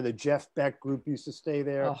staying there. The Jeff Beck group used to stay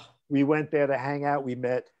there. Oh. We went there to hang out. We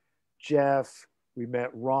met Jeff. We met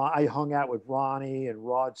Ron. I hung out with Ronnie and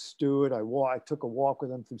Rod Stewart. I took a walk with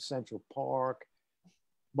them through Central Park.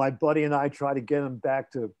 My buddy and I tried to get him back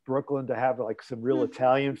to Brooklyn to have like some real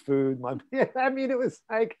Italian food. I mean, it was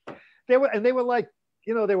like they were like,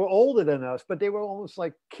 you know, they were older than us, but they were almost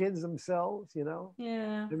like kids themselves, you know?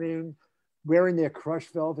 Yeah. I mean, wearing their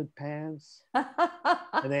crushed velvet pants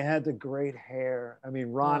and they had the great hair. I mean,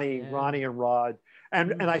 Ronnie and Rod.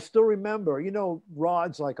 And I still remember, you know,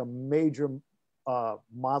 Rod's like a major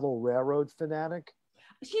model railroad fanatic.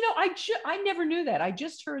 You know, I never knew that. I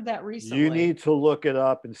just heard that recently. You need to look it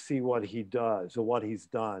up and see what he does or what he's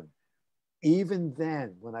done. Even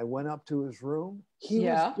then, when I went up to his room, he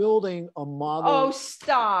was building a model. Oh,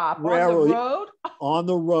 stop. Railroad. On the road? On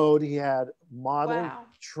the road, he had model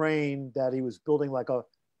train that he was building like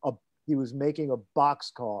he was making a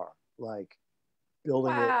boxcar, like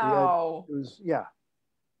building it. It was, yeah.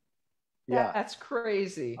 That's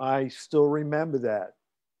crazy. I still remember that.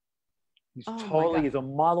 He's he's a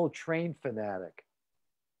model train fanatic.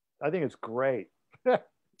 I think it's great.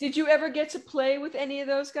 Did you ever get to play with any of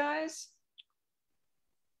those guys?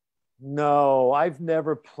 No, I've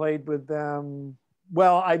never played with them.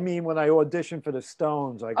 Well, I mean, when I auditioned for the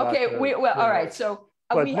Stones, I got all right. So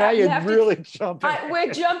but now you're really jumping.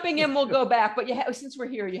 We're jumping and we'll go back. But since we're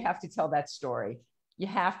here, you have to tell that story. You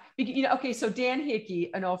have, you know. Okay, so Dan Hickey,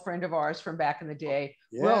 an old friend of ours from back in the day,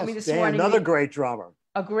 wrote me this morning. Another great drummer.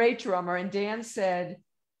 A great drummer, and Dan said,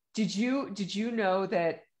 "Did you know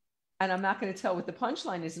that?" And I'm not going to tell what the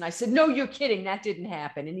punchline is. And I said, "No, you're kidding. That didn't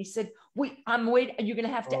happen." And he said, I'm waiting. You're going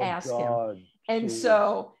to have to ask him. And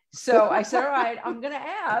so I said, "All right, I'm going to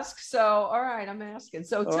ask." So, all right, I'm asking.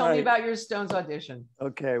 So tell me about your Stones audition.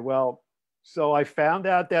 Okay, well, so I found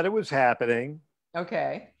out that it was happening.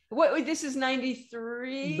 Okay. What? This is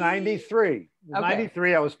 93? 93. Okay.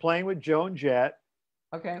 93, I was playing with Joan Jett.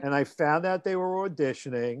 Okay. And I found out they were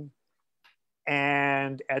auditioning.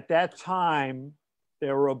 And at that time,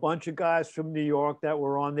 there were a bunch of guys from New York that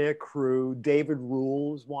were on their crew. David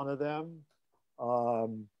Rule was one of them.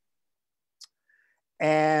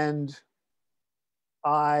 And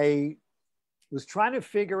I was trying to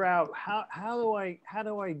figure out how do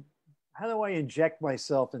I inject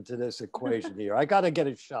myself into this equation here? I got to get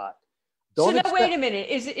a shot. Wait a minute.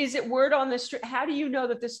 Is it word on the street? How do you know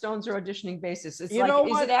that the Stones are auditioning basis? Is it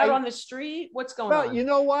out on the street? What's going on? Well, you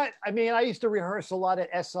know what? I mean, I used to rehearse a lot at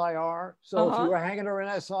SIR. So if you were hanging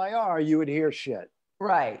around SIR, you would hear shit.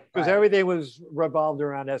 Right. Because everything was revolved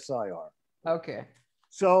around SIR. Okay.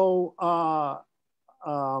 So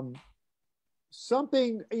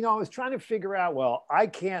something, you know, I was trying to figure out, well, I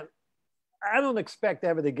don't expect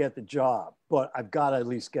ever to get the job, but I've got to at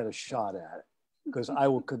least get a shot at it. Because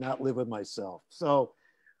could not live with myself. So,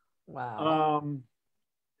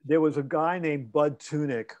 there was a guy named Bud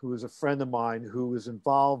Tunick, who was a friend of mine, who was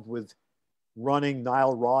involved with running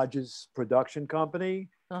Nile Rodgers' production company.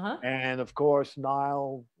 And of course,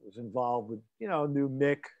 Nile was involved with, you know, new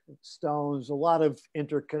Mick, Stones, a lot of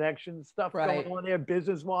interconnection stuff going on there,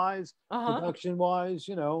 business-wise, production-wise,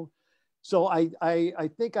 you know. So I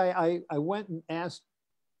think I went and asked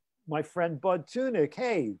my friend Bud Tunick,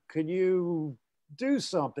 "Hey, could you do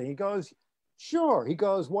something?" He goes, "Sure." He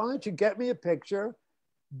goes, "Why don't you get me a picture,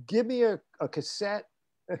 give me a cassette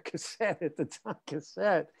at the time,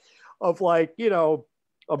 cassette of like, you know,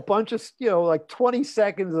 a bunch of, you know, like 20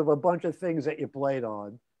 seconds of a bunch of things that you played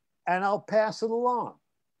on, and I'll pass it along."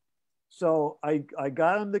 So I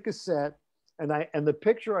got him the cassette, and the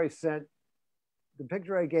picture I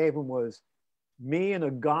gave him was me in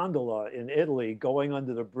a gondola in Italy going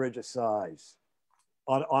under the Bridge of Sighs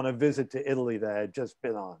on a visit to Italy that I had just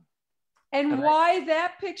been on. And why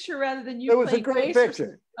that picture rather than you? It was a great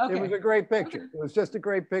picture. Okay. It was a great picture. Okay. It was just a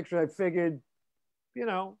great picture. I figured, you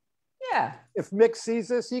know, yeah, if Mick sees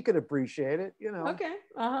this, he could appreciate it, you know. Okay.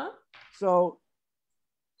 So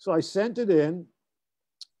I sent it in,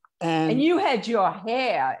 and you had your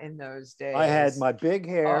hair in those days. I had my big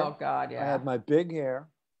hair. Oh God, yeah. I had my big hair,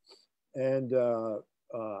 and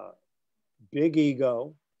big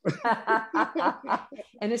ego.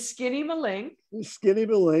 And a skinny malink. Skinny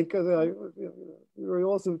malink, because we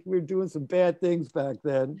were doing some bad things back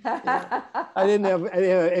then. I didn't have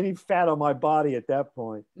any fat on my body at that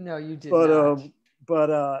point. No, you did not.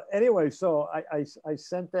 But anyway, so I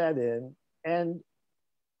sent that in, and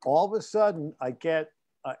all of a sudden I get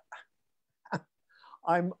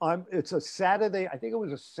it's a Saturday. I think it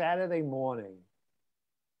was a Saturday morning,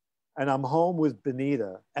 and I'm home with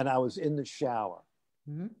Benita, and I was in the shower.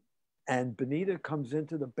 Mm-hmm. And Benita comes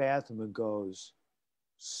into the bathroom and goes,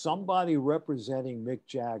 somebody representing Mick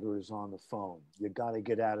Jagger is on the phone. You got to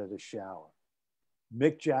get out of the shower.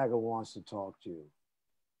 Mick Jagger wants to talk to you.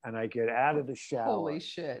 And I get out of the shower. Holy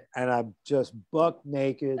shit. And I'm just buck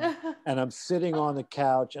naked. And I'm sitting on the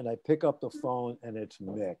couch, and I pick up the phone, and it's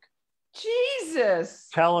Mick. Jesus.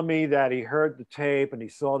 Telling me that he heard the tape and he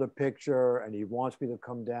saw the picture and he wants me to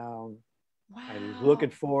come down. Wow. And he's looking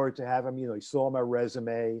forward to having me, he saw my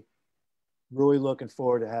resume, really looking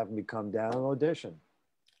forward to having me come down and audition.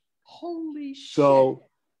 Holy shit. So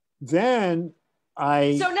then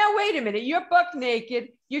So now wait a minute, you're buck naked,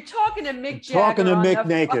 you're talking to Mick Jagger. Talking to Mick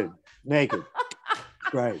naked.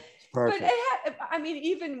 Right, perfect. But I mean,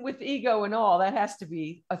 even with ego and all, that has to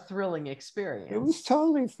be a thrilling experience. It was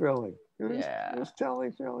totally thrilling. It was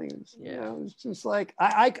totally thrilling. It was just like,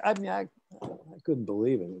 I couldn't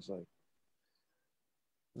believe it. It was like,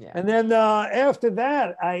 yeah. And then after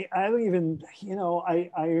that, I don't even,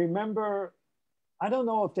 I remember, I don't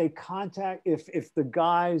know if they if the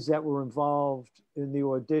guys that were involved in the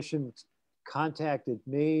audition contacted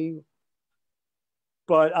me,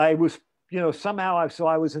 but I was, somehow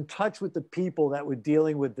I was in touch with the people that were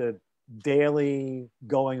dealing with the daily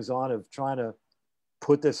goings on of trying to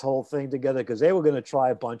put this whole thing together, because they were going to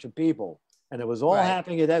try a bunch of people, and it was all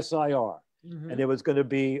happening at SIR. Mm-hmm. And there was going to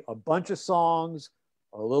be a bunch of songs,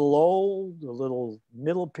 a little old, a little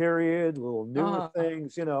middle period, a little newer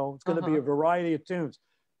things, it's going to be a variety of tunes.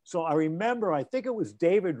 So I remember, I think it was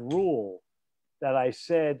David Rule that I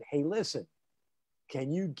said, hey, listen,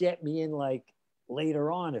 can you get me in like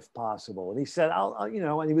later on if possible? And he said, I'll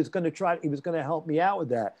and he was going to help me out with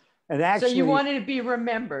that. And actually, so you wanted to be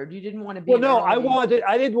remembered. You didn't want to be. Well, no, I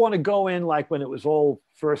didn't want to go in like when it was all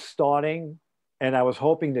first starting. And I was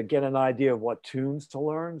hoping to get an idea of what tunes to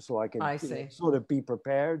learn so I could sort of be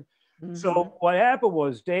prepared. Mm-hmm. So what happened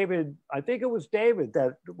was I think it was David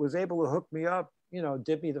that was able to hook me up,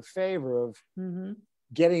 did me the favor of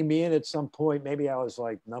getting me in at some point. Maybe I was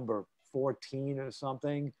like number 14 or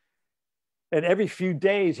something. And every few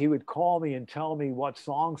days he would call me and tell me what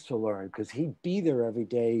songs to learn, because he'd be there every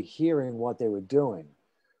day hearing what they were doing.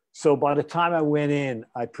 So by the time I went in,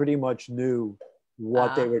 I pretty much knew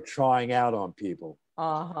what they were trying out on people.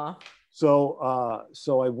 So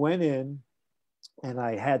I went in, and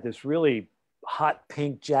I had this really hot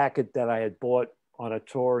pink jacket that I had bought on a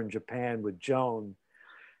tour in Japan with Joan.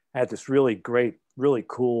 I had this really great, really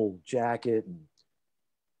cool jacket. And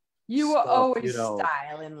you were always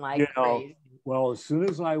styling like crazy. Well, as soon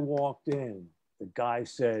as I walked in, the guy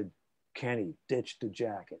said, Kenny, ditch the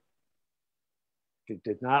jacket. He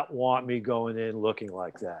did not want me going in looking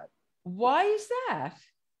like that. Why is that?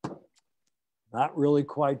 Not really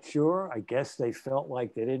quite sure. I guess they felt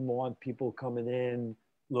like they didn't want people coming in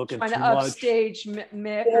looking trying too much. Trying to upstage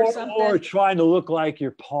Mick or something? Or trying to look like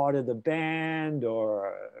you're part of the band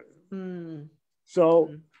or...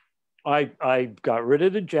 So I got rid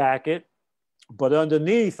of the jacket, but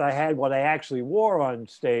underneath I had what I actually wore on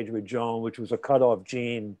stage with Joan, which was a cutoff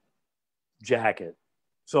jean jacket.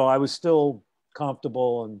 So I was still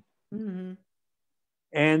comfortable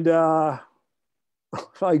and I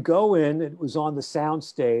go in, it was on the sound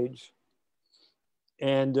stage,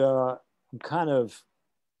 and I'm kind of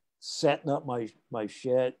setting up my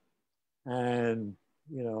shit, and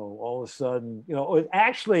all of a sudden,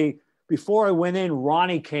 actually before I went in,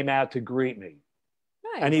 Ronnie came out to greet me.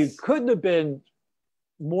 Nice. And he couldn't have been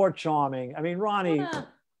more charming. I mean, Ronnie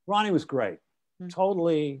was great,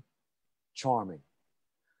 totally charming.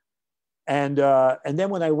 And then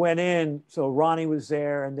when I went in, so Ronnie was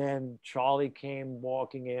there, and then Charlie came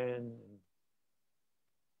walking in.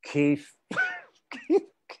 Keith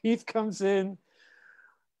comes in,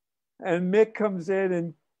 and Mick comes in,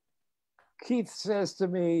 and Keith says to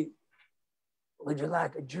me, would you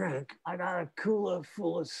like a drink? I got a cooler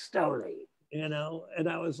full of Stoli, you know? And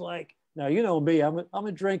I was like, now, you know me, I'm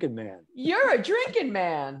a drinking man. You're a drinking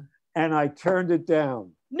man. And I turned it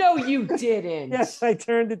down. No, you didn't. Yes, I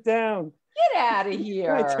turned it down. Get out of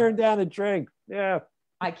here. I turned down a drink. Yeah.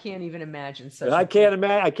 I can't even imagine such I can't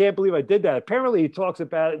imagine. I can't believe I did that. Apparently he talks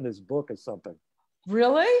about it in his book or something.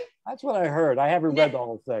 Really? That's what I heard. I haven't read the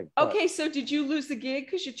whole thing. Okay, so did you lose the gig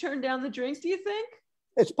because you turned down the drinks, do you think?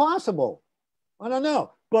 It's possible. I don't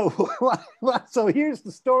know. But so here's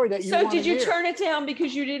the story that you So did you hear. turn it down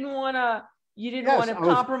because you didn't want to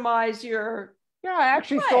compromise your... Yeah, I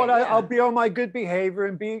actually thought I'll be on my good behavior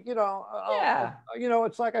and be, you know, you know,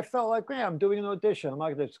 it's like I felt like, yeah, I'm doing an audition. I'm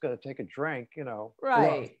not just going to take a drink, you know.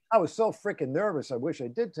 Right. I was so freaking nervous. I wish I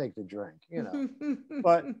did take the drink, you know.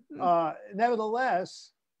 But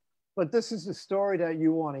nevertheless, but this is the story that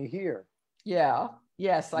you want to hear. Yeah.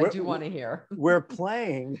 Yes, I do want to hear. We're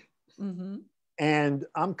playing, and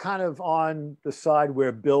I'm kind of on the side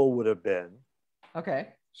where Bill would have been. Okay.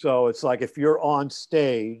 So it's like if you're on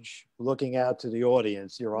stage looking out to the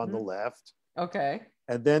audience, you're on the left. Okay.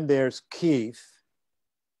 And then there's Keith,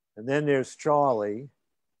 and then there's Charlie,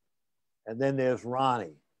 and then there's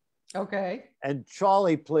Ronnie. Okay. And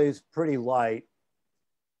Charlie plays pretty light,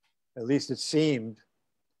 at least it seemed.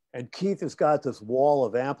 And Keith has got this wall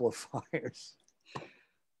of amplifiers.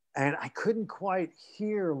 And I couldn't quite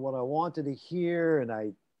hear what I wanted to hear. And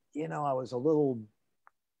I was a little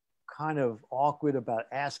kind of awkward about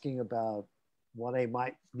asking about what I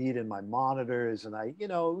might need in my monitors. And it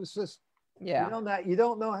was just, you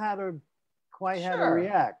don't know how to quite how to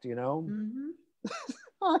react, you know?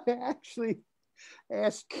 I actually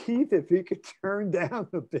asked Keith if he could turn down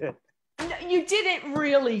a bit. No, you didn't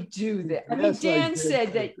really do that. I mean, Dan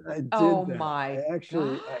said that. Oh my!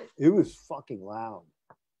 Actually, it was fucking loud.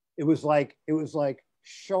 It was like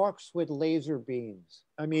sharks with laser beams.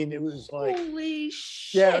 I mean, it was like, holy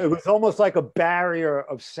shit. Yeah, it was almost like a barrier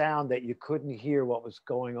of sound that you couldn't hear what was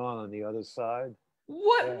going on the other side.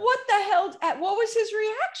 What the hell? What was his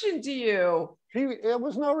reaction to you? It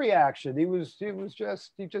was no reaction.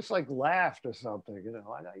 He just like laughed or something, you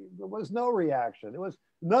know. There was no reaction. It was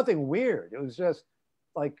nothing weird. It was just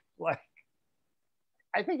like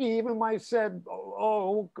I think he even might have said,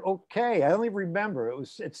 "Oh, okay." I don't even remember.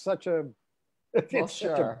 It's such a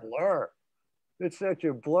blur. It's such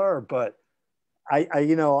a blur. But I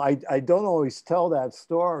don't always tell that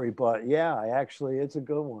story. But yeah, it's a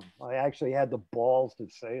good one. I actually had the balls to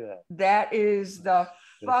say that. That is the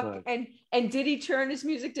fuck. And did he turn his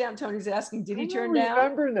music down? Tony's asking, did he turn down? I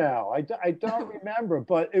don't remember now. I don't remember.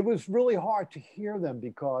 But it was really hard to hear them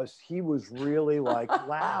because he was really like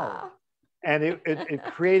loud. And it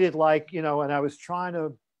created like, you know, and I was trying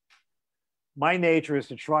to, my nature is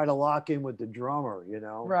to try to lock in with the drummer, you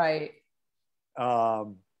know? Right.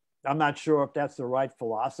 I'm not sure if that's the right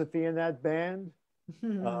philosophy in that band.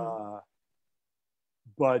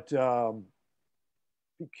 But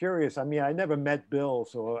be curious. I mean, I never met Bill,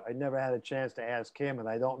 so I never had a chance to ask him. And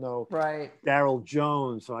I don't know Daryl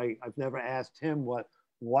Jones, so I've never asked him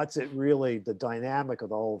what's it really, the dynamic of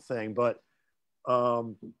the whole thing. But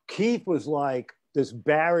Keith was like this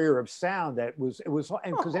barrier of sound that was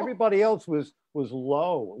because everybody else was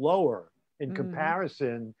lower in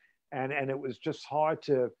comparison, and it was just hard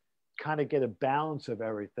to kind of get a balance of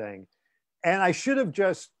everything. And I should have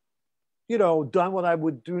just, you know, done what I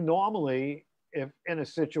would do normally if in a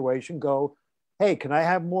situation, go, hey, can I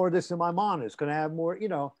have more of this in my monitors? Can I have more, you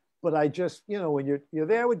know? But I just, you know, when you're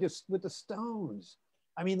there with the Stones.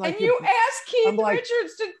 I mean, like, and you asked Keith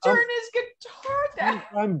Richards to turn his guitar down.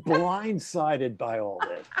 I'm blindsided by all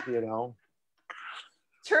this, you know.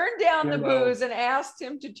 Turned down the booze and asked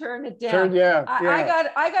him to turn it down.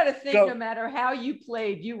 I got to think, no matter how you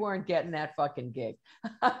played, you weren't getting that fucking gig.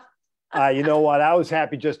 You know what? I was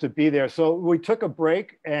happy just to be there. So we took a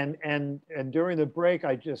break, and during the break,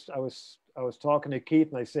 I was talking to Keith,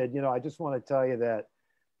 and I said, you know, I just want to tell you that,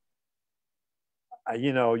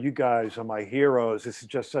 you know, you guys are my heroes. This is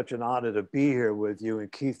just such an honor to be here with you.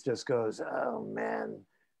 And Keith just goes, oh man,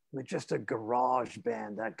 we're just a garage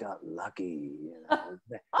band that got lucky, you know,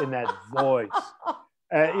 in that voice.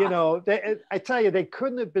 You know, I tell you, they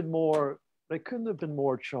couldn't have been more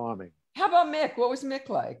charming. How about Mick? What was Mick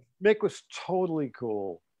like? Mick was totally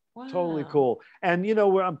cool. Wow. Totally cool. And you know,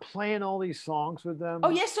 where I'm playing all these songs with them. Oh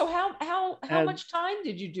yeah. So how much time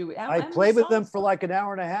did you do it? I played with them for like an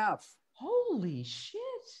hour and a half. Holy shit.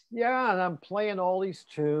 Yeah, and I'm playing all these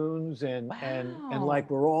tunes and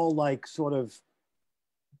like we're all like sort of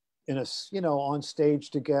in a, you know, on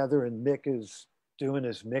stage together, and Mick is doing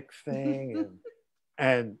his Mick thing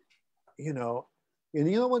and you know, and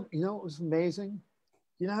you know what was amazing?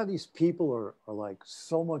 You know how these people are like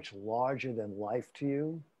so much larger than life to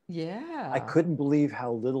you? Yeah. I couldn't believe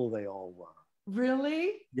how little they all were.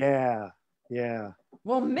 Really? Yeah, yeah.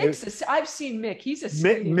 Well, I've seen Mick. He's a Mick,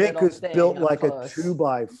 skinny Mick little was thing. built like a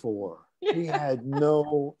 2x4. He had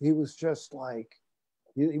he was just like,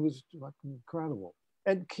 he was like incredible.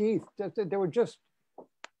 And Keith, they were just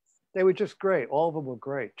great. All of them were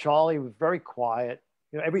great. Charlie was very quiet.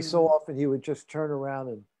 You know, every so often he would just turn around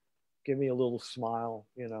and give me a little smile,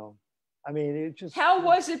 you know. I mean, it just. How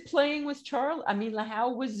was it playing with Charlie? I mean,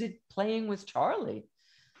 how was it playing with Charlie?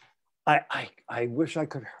 I wish I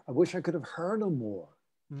could have heard him more.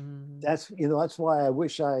 That's why I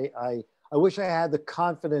wish I had the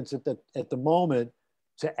confidence at the moment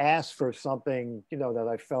to ask for something, you know, that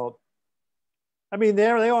I felt. I mean,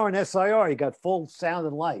 there they are in SIR. You got full sound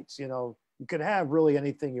and lights. You know, you could have really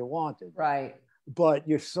anything you wanted. Right. But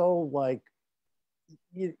you're so like,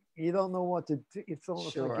 you don't know what to do. It's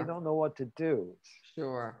almost like you don't know what to do.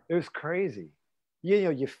 Sure. It was crazy. You know,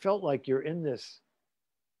 you felt like you're in this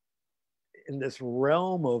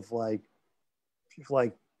realm of like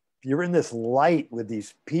you're in this light with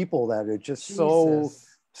these people that are just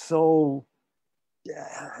so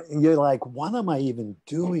yeah, you're like, what am I even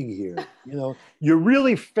doing here? You know, you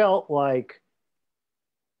really felt like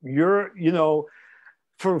you're, you know,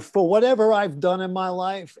 for whatever I've done in my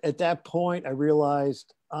life, at that point, I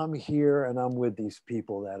realized I'm here and I'm with these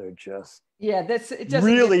people that are just it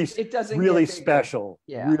doesn't really special.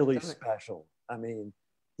 Yeah, really special. I mean,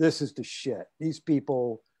 this is the shit. These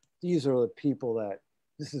people, these are the people that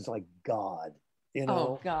this is like God. You know?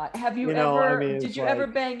 Oh God! Have you did you ever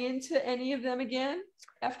bang into any of them again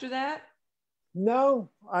after that? No,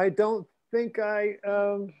 I don't think I.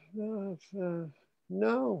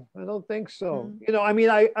 No, I don't think so. You know, I mean,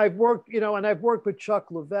 I've worked, you know, and I've worked with Chuck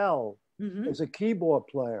Leavell as a keyboard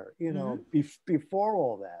player, you know, before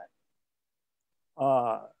all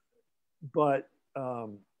that. But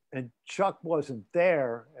and Chuck wasn't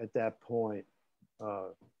there at that point.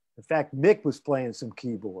 In fact, Mick was playing some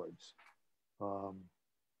keyboards.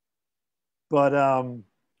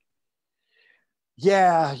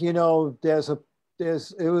 Yeah, you know, it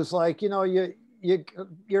was like, you know,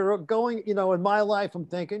 you're going, you know, in my life, I'm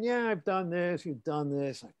thinking, yeah, I've done this, you've done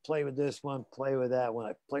this, I play with this one, play with that one,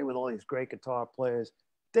 I play with all these great guitar players.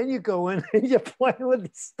 Then you go in and you play with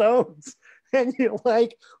the Stones, and you're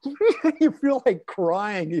like, you feel like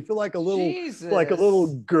crying. You feel like a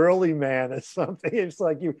little girly man or something. It's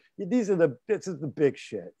like this is the big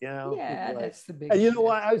shit, you know? Yeah, like, that's the big and you shit. know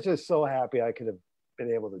what? I was just so happy I could have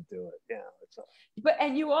been able to do it. Yeah.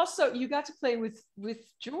 And you got to play with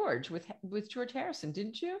George, with George Harrison,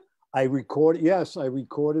 didn't you? I recorded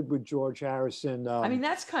with George Harrison. I mean,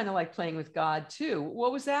 that's kind of like playing with God too.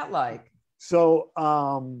 What was that like? So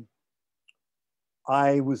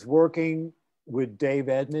I was working with Dave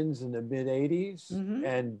Edmunds in the mid 80s,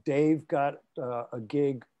 and Dave got a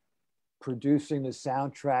gig producing the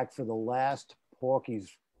soundtrack for the last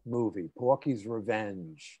Porky's movie, Porky's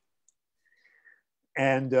Revenge.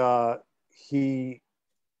 And he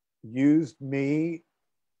used me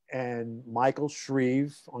and Michael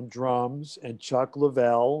Shreve on drums and Chuck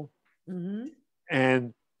Leavell.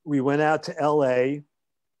 And we went out to LA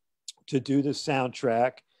to do the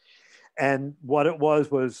soundtrack. And what it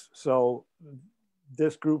was so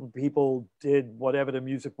this group of people did whatever the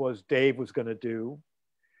music was Dave was going to do.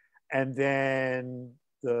 And then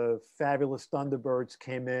the Fabulous Thunderbirds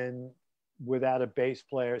came in without a bass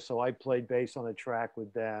player. So I played bass on a track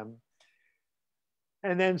with them.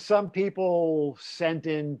 And then some people sent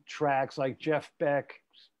in tracks, like Jeff Beck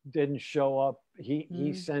didn't show up.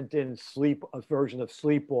 He sent in a version of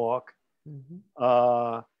Sleepwalk.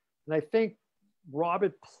 And I think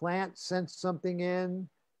Robert Plant sent something in.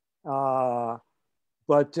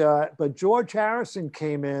 But George Harrison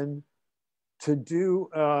came in to do,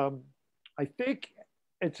 I think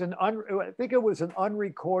it was an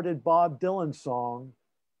unrecorded Bob Dylan song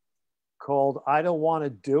called I Don't Want to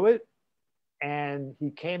Do It. And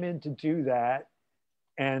he came in to do that.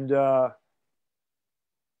 And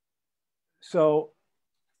so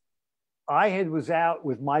I was out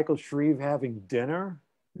with Michael Shreve having dinner.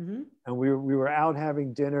 And we were out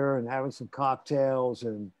having dinner and having some cocktails,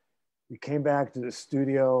 and we came back to the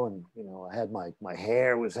studio, and you know, I had my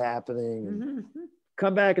hair was happening, and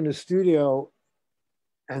come back in the studio,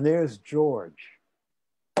 and there's George.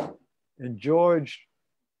 And George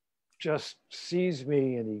just sees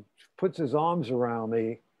me, and he puts his arms around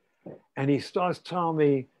me, and he starts telling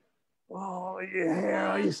me, "Oh, your hair,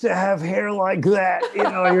 I used to have hair like that." You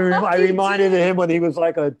know, I reminded him when he was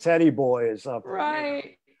like a teddy boy or something.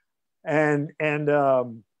 Right. And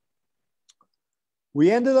we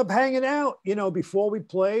ended up hanging out, you know, before we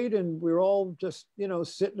played, and we were all just, you know,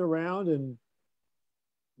 sitting around. And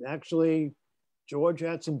actually, George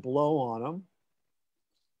had some blow on him.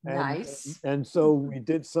 Nice. And so we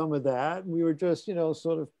did some of that, and we were just, you know,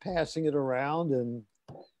 sort of passing it around. And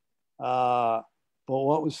but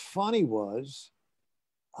what was funny was,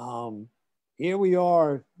 here we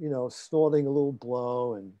are, you know, snorting a little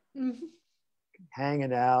blow and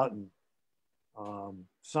hanging out, and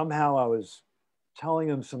somehow I was telling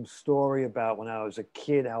him some story about when I was a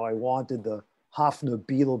kid, how I wanted the Hofner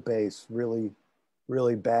Beetle bass really,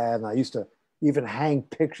 really bad, and I used to even hang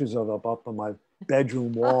pictures of it up on my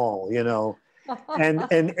bedroom wall, you know. And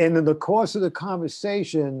in the course of the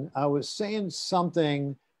conversation, I was saying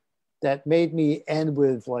something that made me end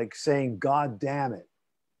with like saying, "God damn it."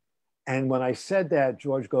 And when I said that,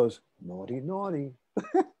 George goes, "Naughty, naughty."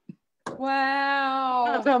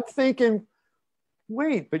 Wow. I'm thinking,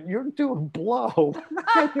 wait, but you're doing blow.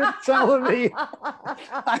 You're telling me.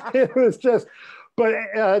 It was just,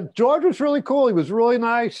 but George was really cool. He was really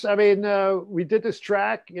nice. I mean, we did this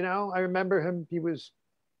track, you know, I remember him, he was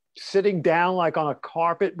sitting down like on a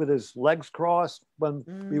carpet with his legs crossed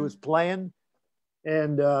when he was playing.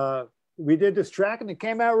 And we did this track and it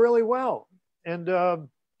came out really well. And,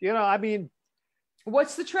 you know, I mean,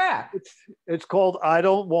 what's the track? It's called "I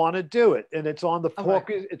Don't Want to Do It," and it's on the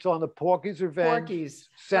Porky's. It's on the Porky's Revenge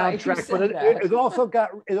soundtrack. Right, but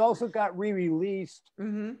it also got re-released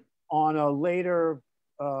on a later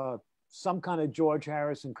some kind of George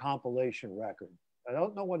Harrison compilation record. I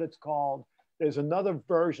don't know what it's called. There's another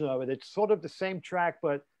version of it. It's sort of the same track,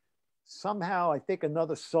 but somehow I think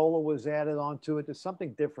another solo was added onto it. There's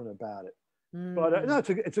something different about it. But no,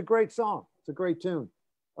 it's a great song. It's a great tune.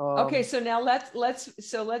 Okay, so now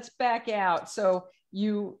let's back out. So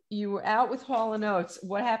you were out with Hall & Oates.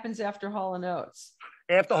 What happens after Hall & Oates?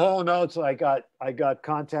 After Hall & Oates, I got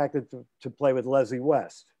contacted to play with Leslie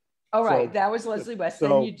West. Oh, right, so, that was Leslie West. So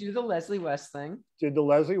then you do the Leslie West thing. Did the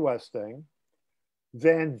Leslie West thing.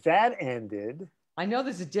 Then that ended. I know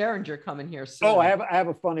there's a Derringer coming here soon. Oh, I have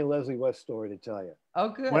a funny Leslie West story to tell you. Oh,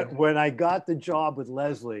 good. When I got the job with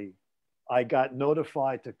Leslie, I got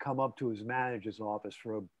notified to come up to his manager's office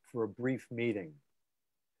for a brief meeting.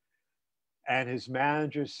 And his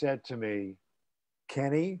manager said to me,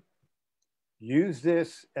 "Kenny, use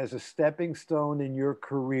this as a stepping stone in your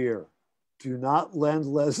career. Do not lend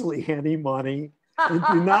Leslie any money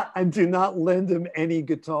and do not lend him any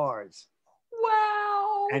guitars."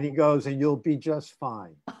 Wow. And he goes, "And you'll be just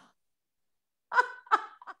fine."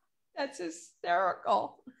 That's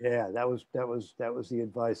hysterical. Yeah, that was the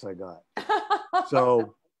advice I got.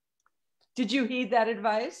 So, did you heed that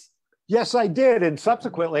advice? Yes, I did. And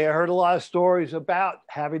subsequently, I heard a lot of stories about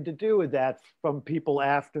having to do with that from people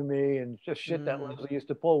after me, and just shit that Leslie used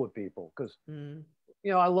to pull with people. Because, you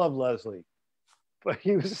know, I love Leslie, but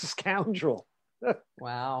he was a scoundrel.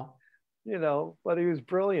 Wow. You know, but he was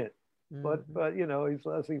brilliant. But you know, he's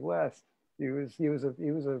Leslie West. He was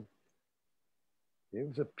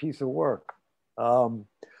a piece of work.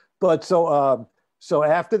 But so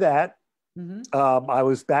after that, I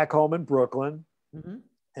was back home in Brooklyn,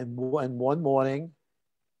 and one morning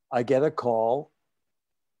I get a call,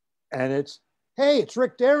 and it's, "Hey, it's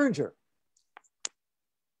Rick Derringer."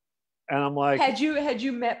 And I'm like, had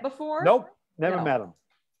you met before? Nope, never met him.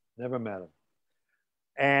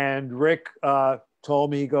 And Rick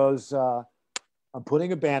told me, he goes, "I'm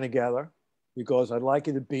putting a band together." He goes, "I'd like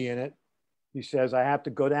you to be in it." He says, "I have to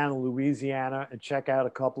go down to Louisiana and check out a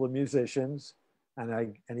couple of musicians."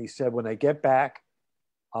 And he said, "When I get back,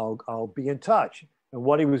 I'll be in touch." And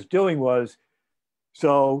what he was doing was,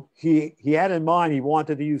 so he had in mind, he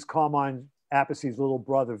wanted to use Carmine Appice's little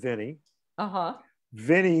brother, Vinny.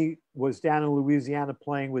 Vinny was down in Louisiana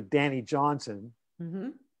playing with Danny Johnson.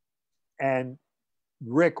 And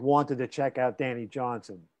Rick wanted to check out Danny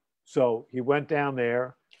Johnson. So he went down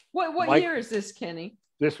there. What year is this, Kenny?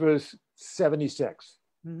 This was 76.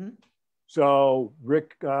 So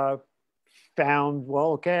Rick found,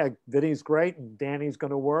 well, okay, Vinny's great and Danny's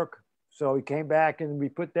going to work. So he came back and we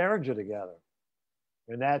put Derringer together.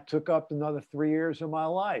 And that took up another 3 years of my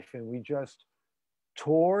life. And we just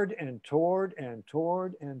toured and toured and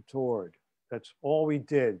toured and toured. That's all we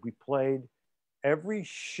did. We played every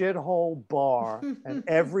shithole bar and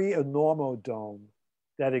every Enormo Dome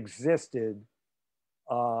that existed.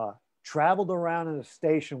 Traveled around in a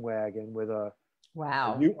station wagon with a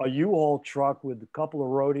U-Haul truck with a couple of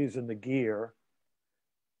roadies and the gear.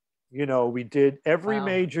 You know, we did every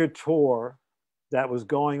major tour that was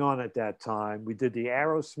going on at that time. We did the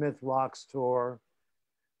Aerosmith Rocks tour,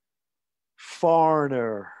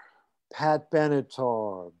 Foreigner, Pat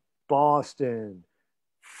Benatar, Boston,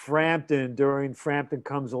 Frampton during Frampton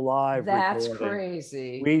Comes Alive That's recording.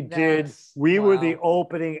 crazy. We were the Wow.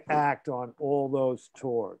 opening act on all those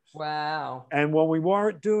tours. Wow. And when we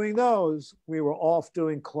weren't doing those, we were off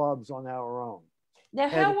doing clubs on our own. Now,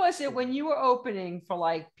 how was it when you were opening for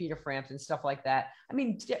like Peter Frampton, stuff like that? I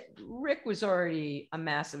mean, Rick was already a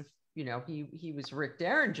massive, you know, he was Rick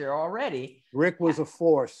Derringer already. Rick was a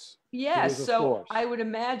force. Yes. So I would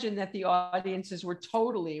imagine that the audiences were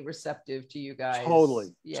totally receptive to you guys.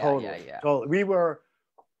 Totally. We were,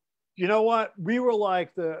 you know what? We were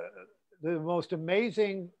like the most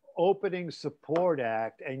amazing opening support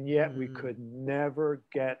act, and yet we could never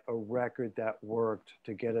get a record that worked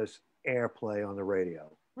to get us airplay on the radio.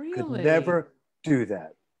 Really? Could never do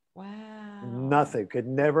that. Wow. Nothing. Could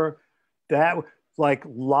never. That, like,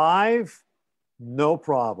 live, no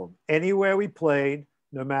problem. Anywhere we played,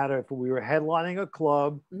 no matter if we were headlining a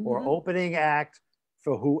club or opening act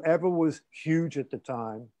for whoever was huge at the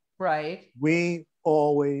time. Right. We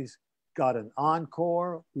always got an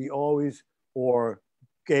encore. We always, or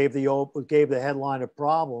gave the headliner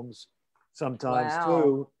problems sometimes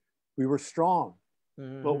too. We were strong.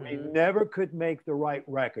 But we never could make the right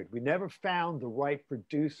record. We never found the right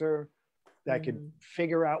producer that could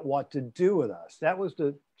figure out what to do with us. That was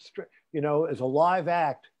the, you know, as a live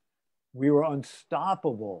act, we were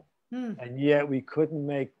unstoppable, and yet we couldn't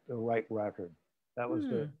make the right record. That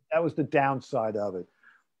was the downside of it.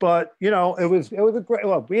 But you know, it was a great.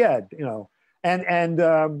 Well, we had, you know,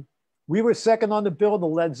 and we were second on the bill to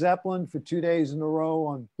Led Zeppelin for 2 days in a row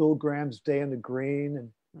on Bill Graham's Day in the Green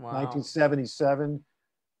in 1977.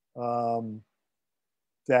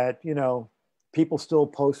 That, you know, people still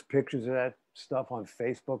post pictures of that stuff on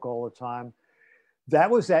Facebook all the time.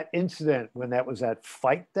 That was that incident when that was that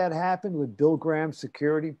fight that happened with Bill Graham's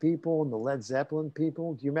security people and the Led Zeppelin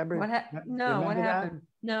people. Do you remember? What happened?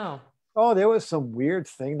 No. Oh, there was some weird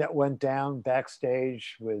thing that went down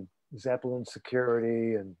backstage with Zeppelin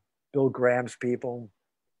security and Bill Graham's people.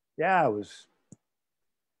 Yeah, it was.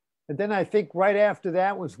 And then I think right after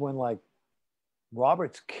that was when, like,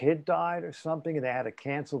 Robert's kid died or something, and they had to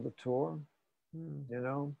cancel the tour, you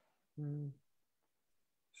know?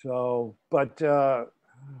 So, but, oh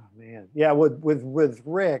man. Yeah, with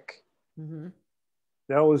Rick,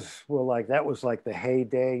 that was like the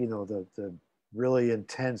heyday, you know, the really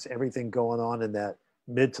intense, everything going on in that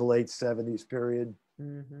mid to late 70s period.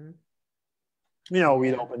 You know,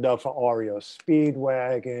 we opened up for REO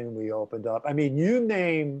Speedwagon. We opened up, I mean, you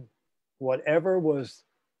name whatever was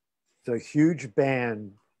the huge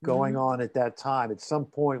band going on at that time. At some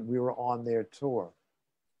point, we were on their tour.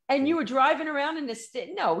 And you were driving around in the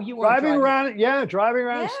no, you were driving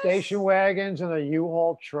around station wagons and a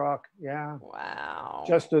U-Haul truck. Yeah. Wow.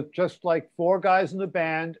 Just like 4 guys in the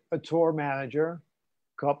band, a tour manager,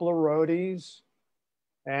 a couple of roadies,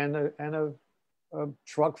 and a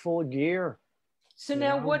truck full of gear. So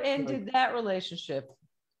now, what ended that relationship?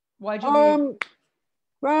 Why'd you leave?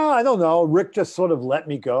 Well, I don't know. Rick just sort of let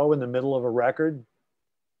me go in the middle of a record,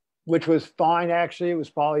 which was fine, actually. It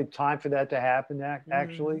was probably time for that to happen,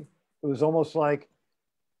 actually. It was almost like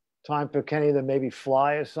time for Kenny to maybe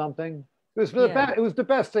fly or something. It was the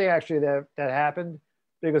best thing, actually, that happened,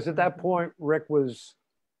 because at that point, Rick was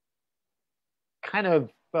kind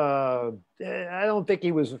of, I don't think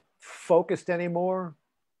he was focused anymore.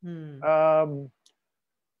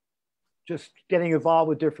 Just getting involved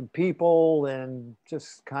with different people and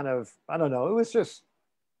just kind of, I don't know, it was just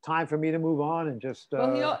time for me to move on and just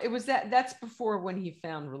it was that's before when he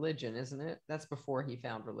found religion, isn't it? That's before he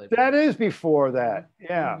found religion. That is before that.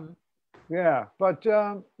 Yeah. But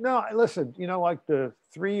no, listen, you know, like the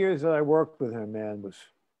 3 years that I worked with him, man, was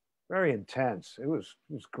very intense. It was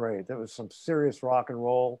great. There was some serious rock and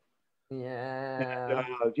roll. Yeah.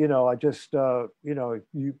 And, you know, I just, you know,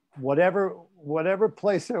 whatever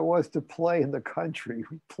place there was to play in the country,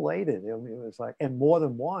 we played it. I mean, it was like, and more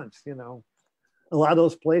than once, you know, a lot of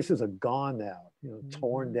those places are gone now, you know,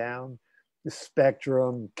 torn down. The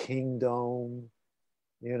Spectrum, Kingdom,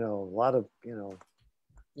 you know, a lot of, you know,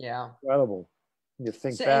 incredible. You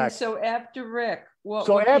think back. And so after Rick,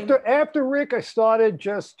 after Rick, I started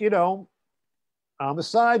just, you know, I'm a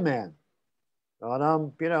sideman. And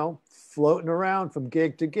I'm, you know, floating around from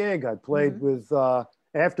gig to gig. I played with,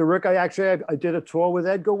 after Rick, I did a tour with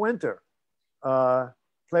Edgar Winter.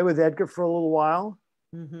 Played with Edgar for a little while.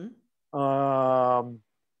 Do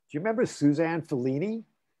you remember Suzanne Fellini?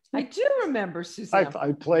 I do remember Suzanne.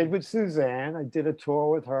 I played with Suzanne. I did a tour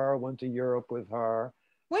with her. Went to Europe with her.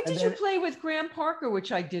 When did you play with Graham Parker,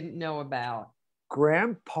 which I didn't know about?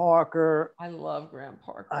 Graham Parker. I love Graham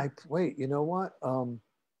Parker. Wait, you know what?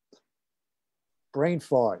 brain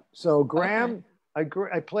fart. So Okay. Graham,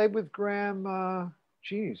 I played with Graham.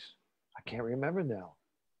 Geez, I can't remember now.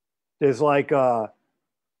 There's like around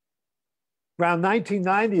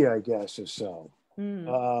 1990, I guess, or so. Hmm.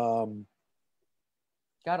 Um,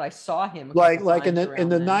 God, I saw him a like couple like in times the around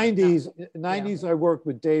then, but no. 90s, I worked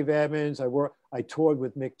with Dave Evans. I toured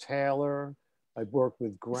with Mick Taylor. I worked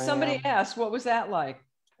with Somebody Graham, asked, what was that like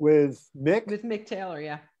with Mick. with Mick Taylor?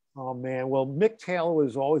 Yeah. Oh man, well, Mick Taylor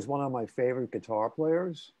was always one of my favorite guitar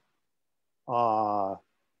players. Uh,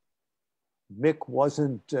 Mick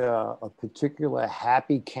wasn't a particular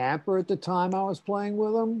happy camper at the time I was playing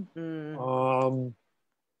with him. Mm.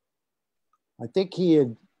 I think he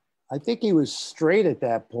had, I think he was straight at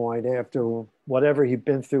that point after whatever he'd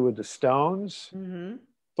been through with the Stones. Mm-hmm.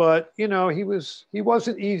 But you know, he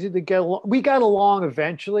wasn't easy to get along. We got along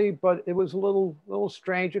eventually, but it was a little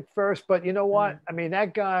strange at first. But you know what? Mm. I mean,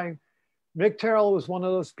 that guy, Mick Terrell, was one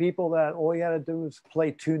of those people that all you had to do is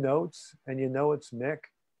play two notes, and you know it's Mick.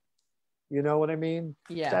 You know what I mean?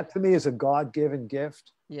 Yeah. That to me is a God-given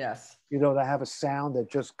gift. Yes. You know, to have a sound that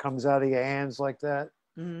just comes out of your hands like that.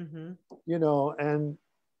 Mm-hmm. You know, and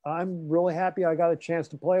I'm really happy I got a chance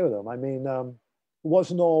to play with him. I mean, it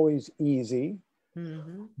wasn't always easy,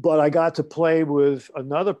 Mm-hmm. but I got to play with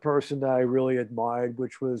another person that I really admired,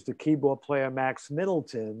 which was the keyboard player Max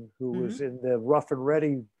Middleton, who was Mm-hmm. in the Rough and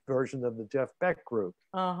Ready version of the Jeff Beck group.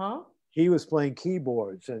 Uh-huh. He was playing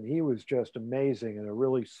keyboards, and he was just amazing and a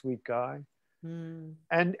really sweet guy. Mm.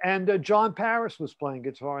 And John Paris was playing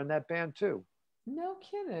guitar in that band too. No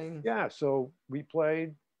kidding. Yeah, so we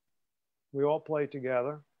all played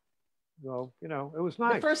together. So, you know, it was The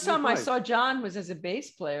nice. first It was time I nice. saw John was as a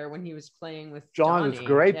bass player when he was playing with John was a Johnny.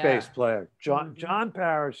 great Yeah. bass player. Mhm. John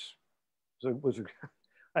Paris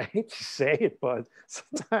I hate to say it, but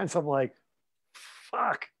sometimes I'm like,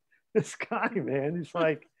 fuck, this guy, man. He's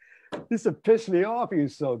like, this would piss me off. He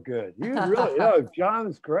was so good. He was really, John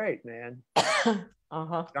was great, man.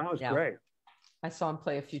 Uh-huh. John was Yeah. great. I saw him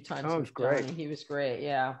play a few times John was with great. Johnny. He was great.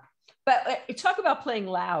 Yeah. But talk about playing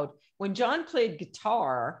loud. When John played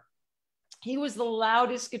guitar, he was the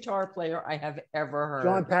loudest guitar player I have ever heard.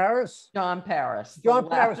 John Paris? John Paris. John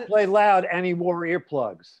Paris played loud and he wore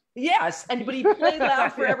earplugs. Yes. But he played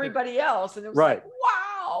loud for everybody else. And it was Right. like,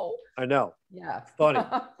 wow. I know. Yeah. Funny.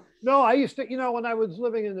 No, I used to, you know, when I was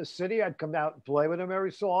living in the city, I'd come out and play with him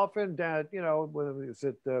every so often. That, you know, whether it was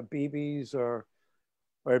at BB's or,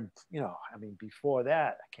 you know, I mean, before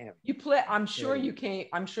that, I can't. You play. I'm sure you came.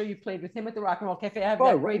 I'm sure you played with him at the Rock and Roll Cafe. I have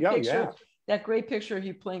Oh, that great yeah, picture. yeah. That great picture of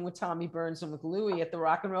you playing with Tommy Burns and with Louie at the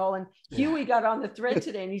Rock and Roll. And Huey got on the thread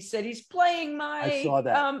today, and he said he's playing my. I saw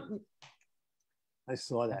that. I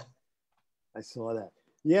saw that. I saw that.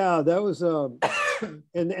 Yeah, that was and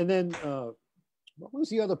then what was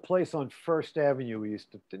the other place on First Avenue we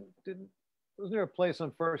used to didn't wasn't there a place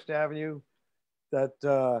on First Avenue that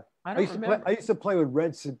I don't remember. I used to play with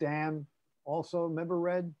Red Saddam also. Remember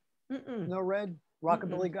Red? Mm-mm. No, Red?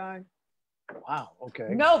 Rockabilly guy? Wow, okay.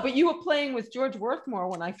 No, but you were playing with George Worthmore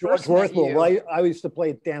when I George first met you. Worthmore. I used to play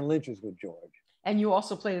at Dan Lynch's with George. And you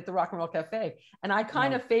also played at the Rock and Roll Cafe. And I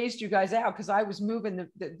kind of phased you guys out because I was moving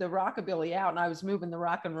the rockabilly out and I was moving the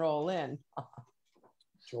rock and roll in.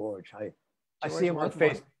 George, I George see him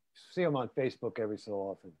Worthmore. on Facebook every so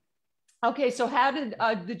often. Okay, so how did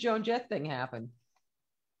the Joan Jett thing happen?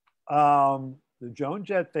 The Joan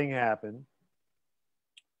Jett thing happened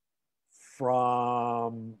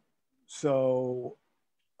from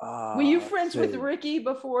were you friends with Ricky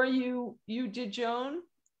before you did Joan?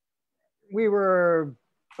 We were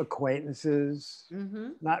acquaintances, Mm-hmm.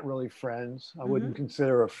 not really friends. I Mm-hmm. wouldn't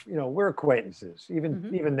consider we're acquaintances.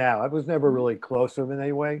 Even now, I was never really close to him in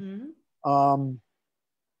any way. Mm-hmm.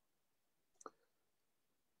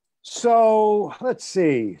 So let's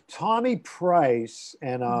see. Tommy Price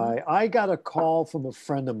and I got a call from a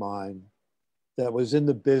friend of mine that was in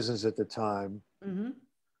the business at the time,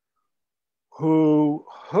 who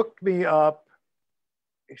hooked me up.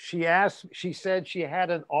 She said she had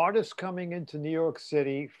an artist coming into New York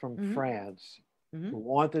City from France who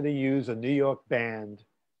wanted to use a New York band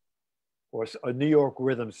or a New York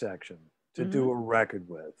rhythm section to do a record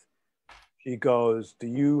with. She goes, do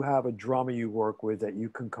you have a drummer you work with that you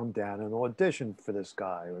can come down and audition for this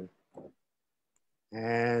guy?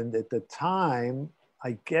 And at the time,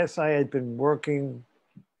 I guess I had been working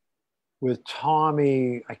with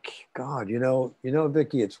Tommy. God, you know,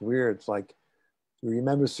 Vicki, it's weird. It's like you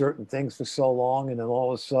remember certain things for so long, and then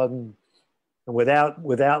all of a sudden, without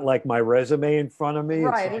like my resume in front of me,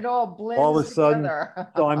 Right, it's like, it all blends all of a sudden. together.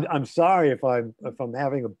 So I'm sorry if I'm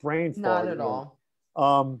having a brain fart. Not at all.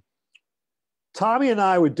 Tommy and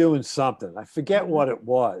I were doing something. I forget what it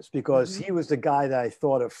was because he was the guy that I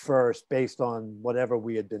thought of first based on whatever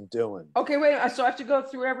we had been doing. Okay, wait. So I have to go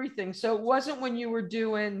through everything. So it wasn't when you were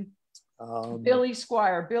doing Billy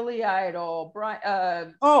Squire, Billy Idol,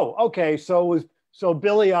 Brian. Okay. So it was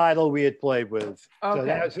Billy Idol we had played with. Okay. So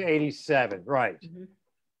that was 87, right?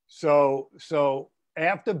 So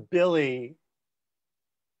after Billy,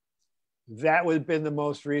 that would have been the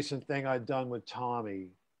most recent thing I'd done with Tommy.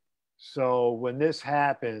 So when this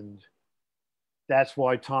happened, that's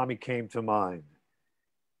why Tommy came to mind.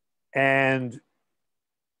 And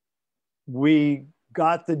we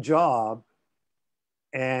got the job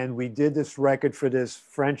and we did this record for this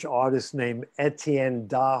French artist named Etienne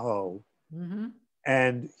Daho.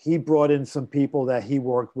 And he brought in some people that he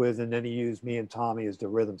worked with, and then he used me and Tommy as the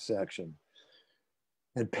rhythm section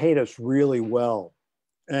and paid us really well.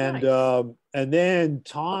 And and then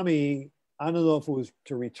Tommy, I don't know if it was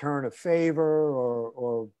to return a favor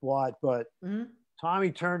or what, but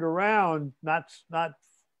Tommy turned around not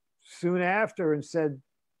soon after and said,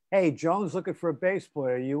 "Hey, Joan's looking for a bass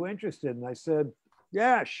player. Are you interested?" And I said,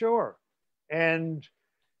 "Yeah, sure." And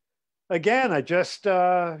again, I just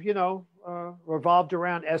revolved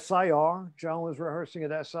around SIR. Joan was rehearsing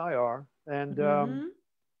at SIR, and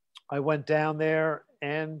I went down there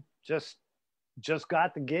and just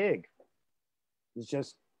got the gig. It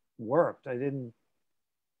just worked. I don't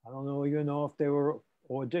even know if they were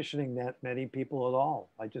auditioning that many people at all.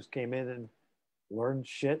 I just came in and learned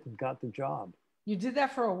shit and got the job. You did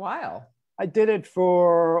that for a while. I did it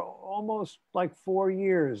for almost like 4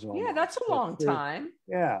 years. Almost. Yeah, that's a long time.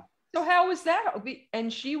 Yeah. So how was that?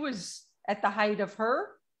 And she was at the height of her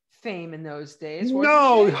fame in those days.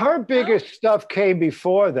 No, her biggest stuff came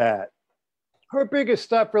before that. Her biggest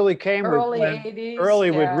stuff really came early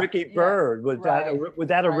 80s, with Ricky Byrd, with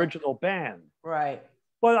that original band. Right.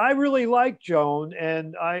 But I really liked Joan,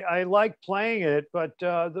 and I liked playing it, but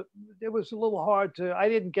it was a little hard I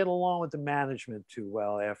didn't get along with the management too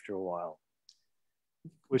well after a while.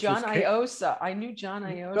 John Iosa. I knew John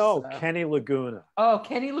Iosa. No, Kenny Laguna. Oh,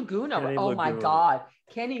 Kenny Laguna. My God.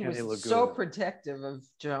 Kenny was so protective of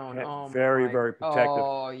Joan. Very protective.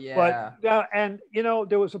 Oh, yeah. But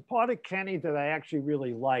there was a part of Kenny that I actually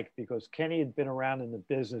really liked because Kenny had been around in the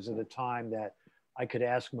business at a time that I could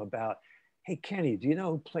ask him about, "Hey, Kenny, do you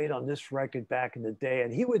know who played on this record back in the day?"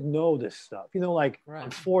 And he would know this stuff, like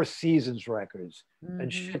on Four Seasons records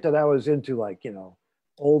and shit that I was into, like,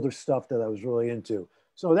 older stuff that I was really into.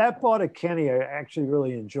 So that part of Kenny I actually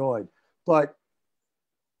really enjoyed. But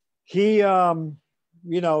he,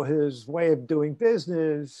 his way of doing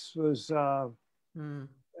business was,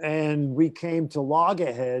 and we came to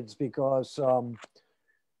Loggerheads because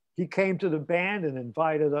he came to the band and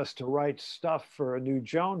invited us to write stuff for a new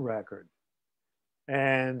Joan record.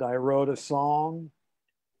 And I wrote a song.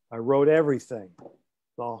 I wrote everything,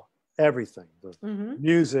 everything, the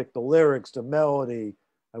music, the lyrics, the melody.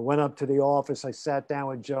 I went up to the office. I sat down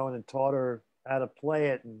with Joan and taught her how to play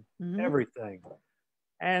it and everything.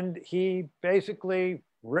 And he basically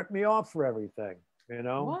ripped me off for everything,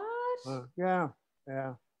 What? Yeah.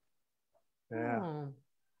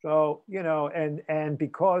 So, and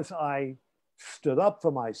because I stood up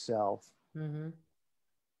for myself,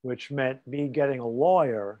 which meant me getting a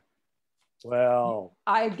lawyer, well,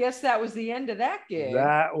 I guess that was the end of that gig.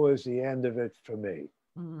 That was the end of it for me.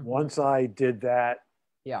 Once I did that.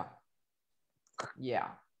 Yeah.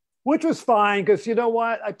 Which was fine because you know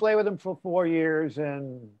what? I played with him for 4 years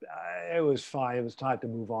and it was fine. It was time to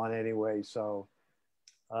move on anyway. So,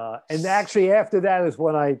 and actually after that is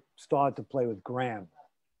when I started to play with Graham.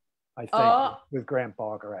 I think with Graham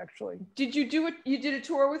Parker, actually. Did you do it? You did a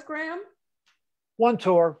tour with Graham? One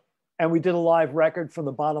tour, and we did a live record from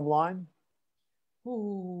the Bottom Line.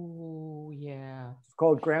 Oh, yeah. It's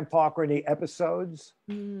called Graham Parker and the Episodes.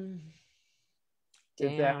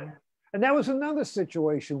 Damn. And that was another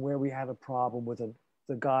situation where we had a problem with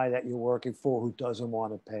the guy that you're working for who doesn't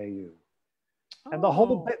want to pay you. And the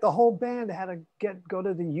whole band had to go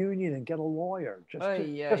to the union and get a lawyer just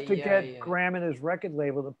to get Graham and his record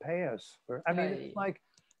label to pay us. It's like,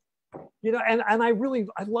 and I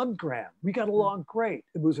loved Graham. We got along great.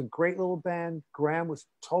 It was a great little band. Graham was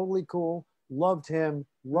totally cool. Loved him.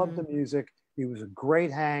 Loved the music. He was a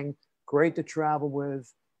great hang. Great to travel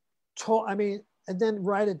with. And then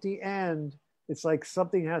right at the end, it's like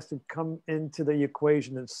something has to come into the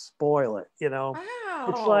equation and spoil it. Wow.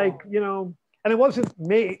 It's like, and it wasn't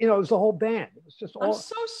me, it was the whole band. It was just all. I'm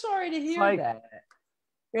so sorry to hear that.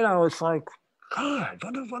 It's like, God,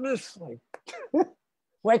 what is like,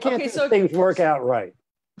 why can't these things work out right?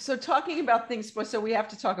 So talking about things, so we have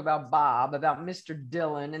to talk about Bob, about Mr.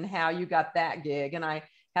 Dylan and how you got that gig. And I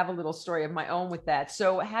have a little story of my own with that.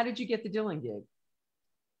 So how did you get the Dylan gig?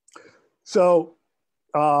 So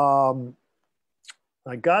I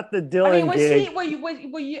got the Dylan gig.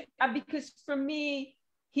 Because for me,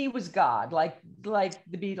 he was God, like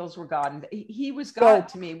the Beatles were God. And he was God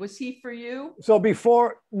to me. Was he for you? So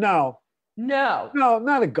before, no,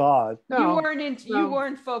 not a God. No, you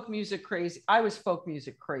weren't folk music crazy. I was folk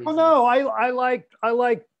music crazy. Oh no, I like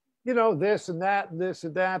this and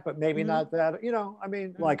that, but maybe not that. I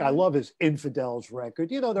mean, like I love his Infidels record.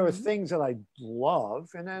 There are things that I love,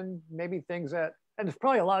 and then maybe things that, and there's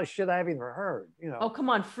probably a lot of shit I haven't even heard. Oh come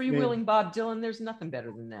on, freewheeling Bob Dylan. There's nothing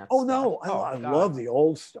better than that. Oh no, I love the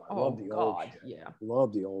old stuff. I love the old shit. Yeah, I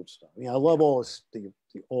love the old stuff. I love all the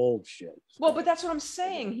old shit. Well, but that's what I'm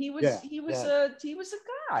saying. He was a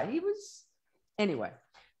guy. He was anyway.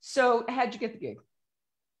 So how'd you get the gig?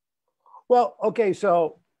 Well, okay,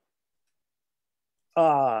 so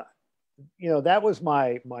that was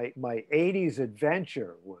my 80s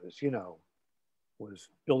adventure was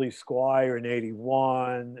Billy Squier in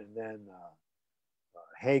 81, and then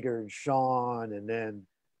Hager and Sean, and then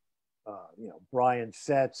Brian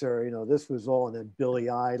Setzer, this was all, and then Billy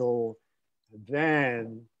Idol, and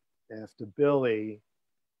then after Billy,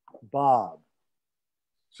 Bob.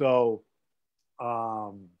 So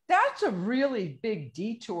that's a really big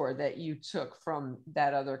detour that you took from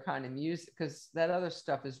that other kind of music, because that other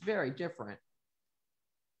stuff is very different.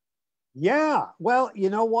 Yeah, well, you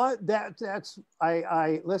know what? That's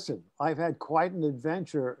I listen. I've had quite an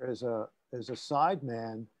adventure as a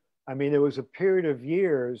sideman. I mean, there was a period of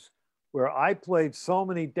years where I played so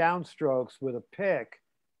many downstrokes with a pick,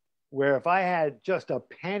 where if I had just a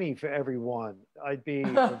penny for everyone, I'd be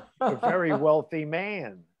a very wealthy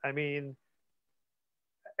man. I mean,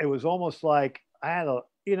 it was almost like I had I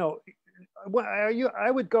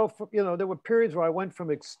would go from, there were periods where I went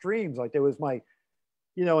from extremes. Like there was my,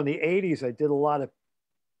 in the 80s, I did a lot of,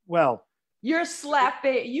 you're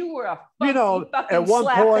slapping, you were a at one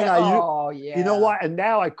point, yeah. You know what? And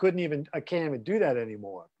now I can't even do that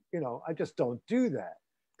anymore. I just don't do that.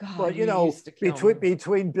 God, but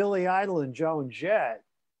between Billy Idol and Joan Jett,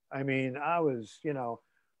 I mean, I was,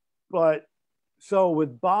 but so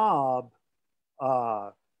with Bob,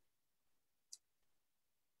 I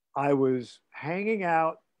was hanging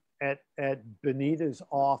out at Benita's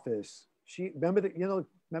office. Remember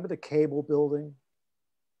the cable building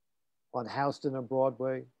on Houston and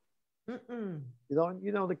Broadway? Mm-mm.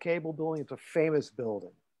 You know the cable building? It's a famous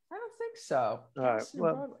building. I don't think so. All right.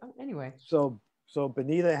 Well, anyway. So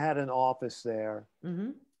Benita had an office there,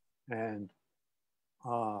 and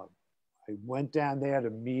I went down there to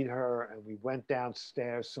meet her, and we went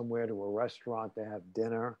downstairs somewhere to a restaurant to have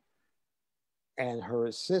dinner. And her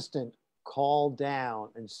assistant called down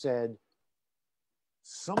and said,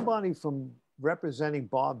 somebody from representing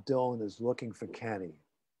Bob Dylan is looking for Kenny.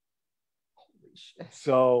 Holy shit.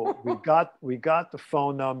 So we got the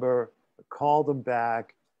phone number, called them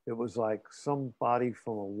back. It was like somebody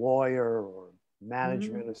from a lawyer or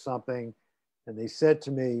management or something. And they said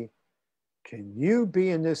to me, can you be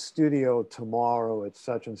in this studio tomorrow at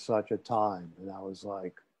such and such a time? And I was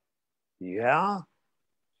like, yeah.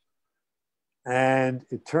 And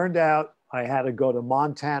it turned out I had to go to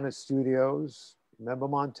Montana Studios. Remember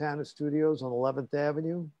Montana Studios on 11th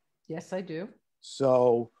Avenue? Yes, I do.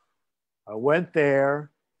 So I went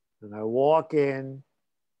there, and I walk in,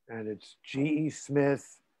 and it's G.E.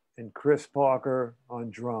 Smith and Chris Parker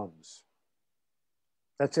on drums.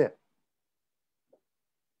 That's it.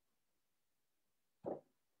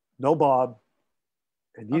 No Bob.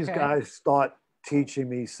 And these guys start teaching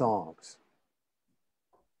me songs.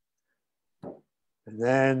 And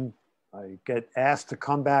then I get asked to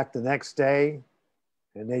come back the next day,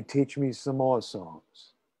 and they teach me some more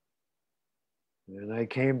songs. And I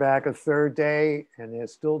came back a third day, and they're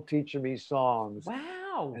still teaching me songs.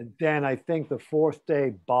 Wow. And then I think the fourth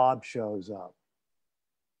day, Bob shows up.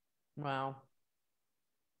 Wow.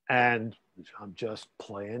 And I'm just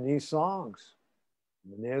playing these songs.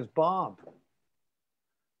 And there's Bob.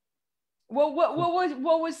 Well,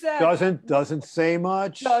 what was that? Doesn't say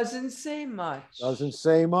much. Doesn't say much. Doesn't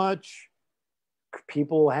say much.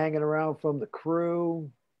 People hanging around from the crew.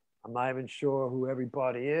 I'm not even sure who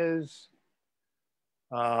everybody is.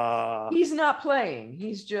 He's not playing.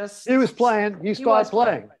 He's just. He was playing. He started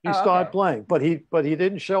playing. He started playing, but he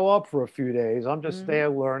didn't show up for a few days. I'm just there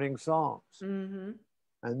learning songs. Mm-hmm.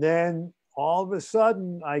 And then all of a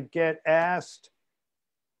sudden, I get asked.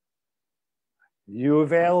 you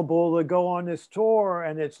available to go on this tour?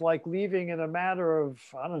 And it's like leaving in a matter of,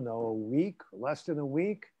 I don't know, a week, less than a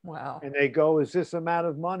week. Wow. And they go, is this amount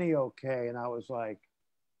of money okay? And I was like,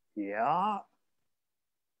 yeah.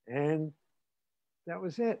 And that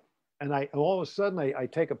was it. And all of a sudden I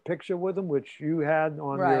take a picture with them, which you had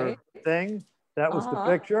on your thing. That was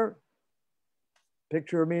the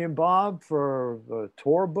picture of me and Bob for the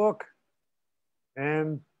tour book.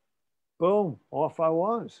 And boom, off I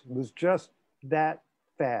was. It was just that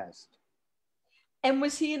fast. And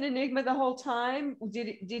was he an enigma the whole time?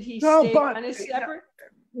 Did he stay kind of separate?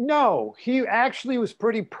 No, he actually was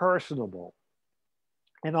pretty personable.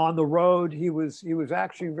 And on the road, he was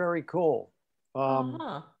actually very cool.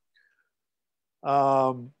 But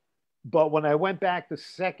when I went back the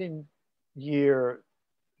second year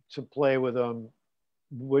to play with him,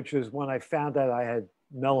 which is when I found out I had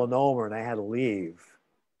melanoma and I had to leave,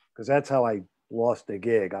 because that's how I lost the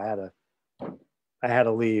gig. I had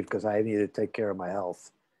to leave because I needed to take care of my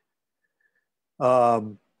health.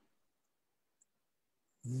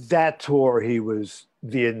 That tour, he was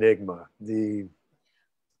the enigma.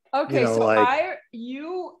 Okay, so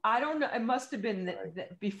I don't know. It must have been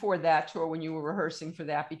before that tour when you were rehearsing for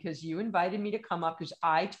that, because you invited me to come up because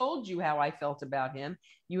I told you how I felt about him.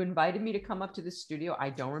 You invited me to come up to the studio. I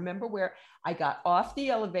don't remember where. I got off the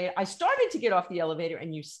elevator. I started to get off the elevator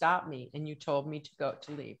and you stopped me and you told me to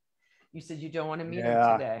leave. You said you don't want to meet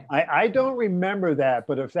him today. I don't remember that,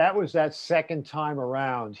 but if that was that second time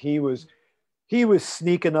around, he was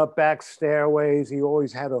sneaking up back stairways. He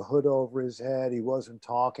always had a hood over his head. He wasn't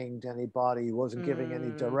talking to anybody. He wasn't giving any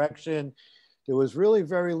direction. There was really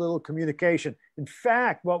very little communication. In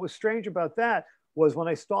fact, what was strange about that was when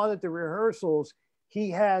I started the rehearsals, he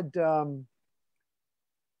had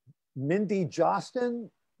Mindy Jostin,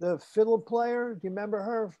 the fiddle player. Do you remember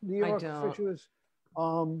her? New York. I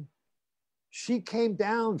don't. She came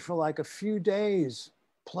down for like a few days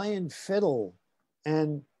playing fiddle,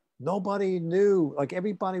 and nobody knew. Like,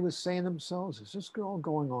 everybody was saying to themselves, is this girl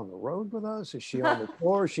going on the road with us? Is she on the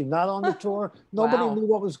tour? Is she not on the tour? Nobody knew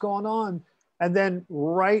what was going on. And then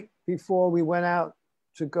right before we went out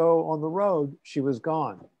to go on the road, she was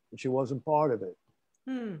gone and she wasn't part of it.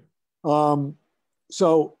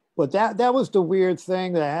 But that was the weird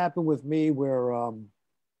thing that happened with me, where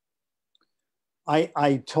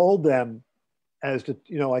I told them, I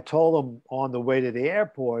told them on the way to the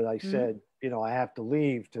airport, I said, I have to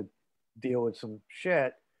leave to deal with some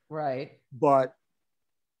shit. Right. But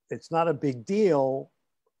it's not a big deal.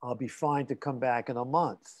 I'll be fine to come back in a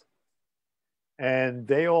month. And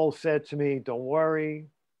they all said to me, don't worry.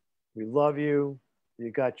 We love you. You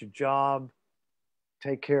got your job.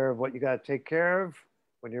 Take care of what you got to take care of.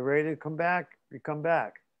 When you're ready to come back, you come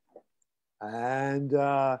back. And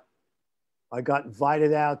I got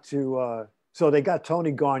invited out to, so they got Tony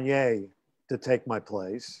Garnier to take my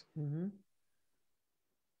place.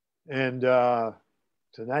 And so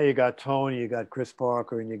now you got Tony, you got Chris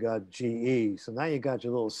Parker, and you got GE. So now you got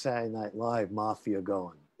your little Saturday Night Live mafia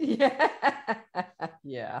going. Yeah.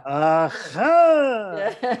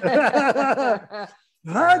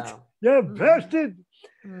 What? You bastard.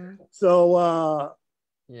 So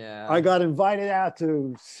I got invited out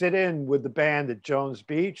to sit in with the band at Jones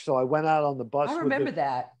Beach. So I went out on the bus. I remember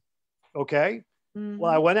that. Okay.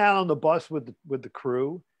 Well, I went out on the bus with the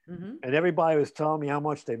crew. And everybody was telling me how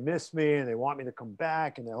much they miss me and they want me to come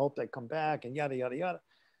back and they hope they come back and yada, yada, yada.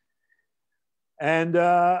 And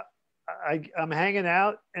I'm hanging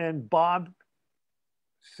out, and Bob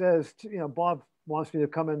says, Bob wants me to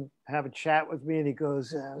come and have a chat with me. And he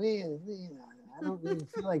goes, I don't really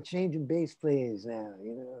feel like changing bass players now,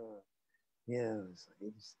 So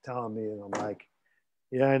he's telling me, and I'm like,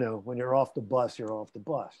 yeah, I know. When you're off the bus, you're off the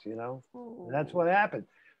bus, And that's what happened.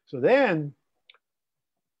 So then,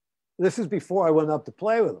 this is before I went up to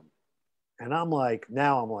play with him. And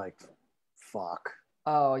now I'm like, fuck.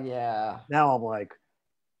 Oh, yeah. Now I'm like,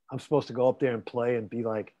 I'm supposed to go up there and play and be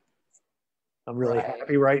like, I'm really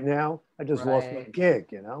happy right now. I just lost my gig,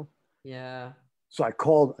 Yeah. So I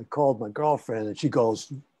called my girlfriend, and she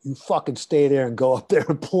goes, you fucking stay there and go up there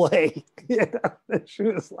and play. And she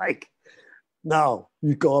was like, no,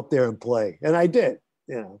 you go up there and play. And I did,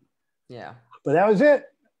 Yeah. But that was it.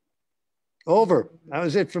 Over. That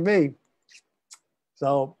was it for me.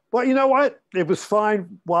 So, but you know what? It was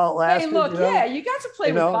fine while it lasted. Hey, look, you got to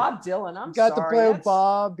play with Bob Dylan. I'm sorry. Got to play with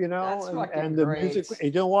Bob, that's and the great. music. You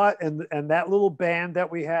know what? And that little band that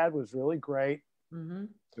we had was really great.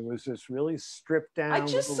 It was this really stripped down. I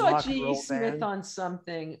just saw G. Smith on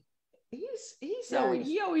something. He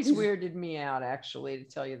always weirded me out, actually, to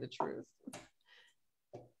tell you the truth.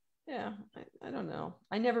 Yeah, I don't know.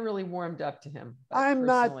 I never really warmed up to him. I'm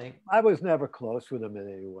personally. not, I was never close with him in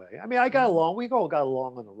any way. I mean, I got along, we all got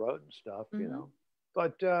along on the road and stuff, you know,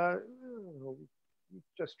 but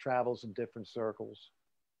just travels in different circles.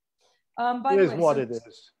 By It the is way, what so it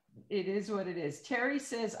is. it is what it is. Terry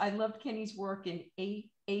says, I loved Kenny's work in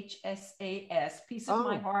HSAS. Piece of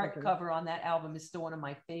My Heart cover on that album is still one of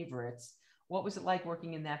my favorites. What was it like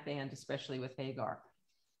working in that band, especially with Hagar?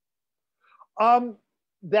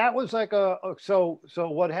 That was like so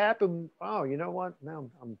what happened? Oh, you know what? Now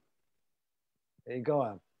I'm there you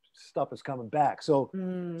go. Stuff is coming back. So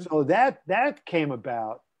that came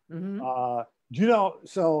about. You know,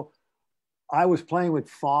 so I was playing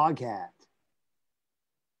with Foghat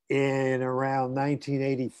in around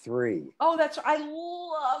 1983. Oh, I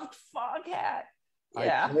loved Foghat.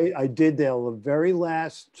 Yeah. I did their very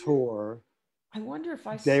last tour. I wonder if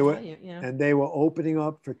I saw you. Yeah. And they were opening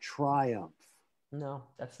up for Triumph. No,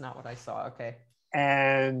 that's not what I saw. Okay.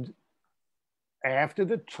 And after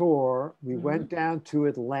the tour, we went down to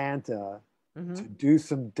Atlanta to do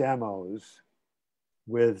some demos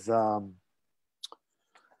with a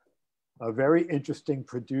very interesting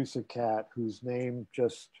producer cat whose name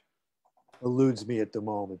just eludes me at the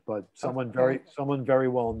moment, but someone very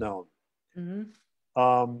well known.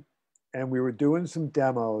 And we were doing some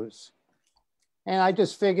demos. And I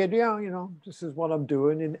just figured, you know, this is what I'm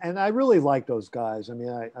doing. And I really like those guys. I mean,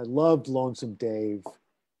 I loved Lonesome Dave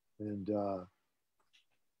and, you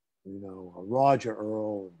know, Roger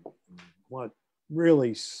Earl. What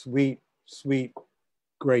really sweet,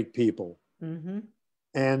 great people.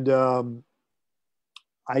 And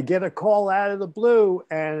I get a call out of the blue,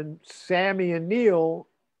 and Sammy and Neil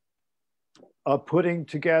are putting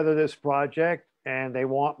together this project, and they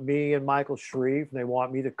want me and Michael Shreve, and they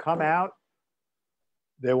want me to come out.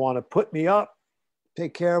 They want to put me up,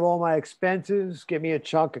 take care of all my expenses, give me a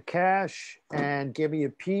chunk of cash, and give me a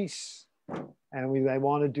piece. And they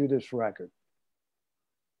want to do this record.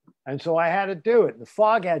 And so I had to do it. The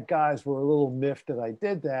Foghat guys were a little miffed that I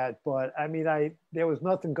did that, but I mean, there was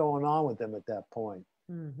nothing going on with them at that point.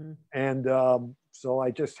 And so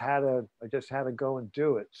I just had to go and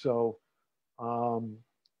do it. So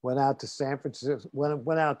went out to San Francisco,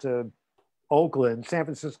 went out to Oakland, San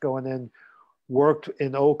Francisco, and then worked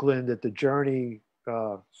in Oakland at the Journey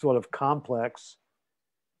sort of complex.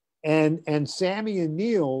 And Sammy and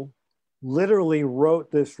Neil literally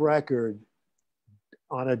wrote this record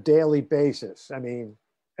on a daily basis. I mean,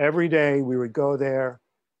 every day we would go there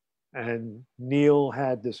and Neil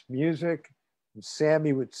had this music and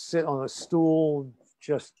Sammy would sit on a stool and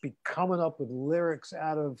just be coming up with lyrics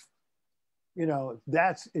out of, you know,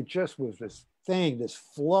 it just was this thing, this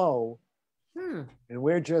flow. And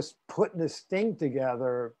we're just putting this thing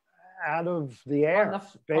together out of the air,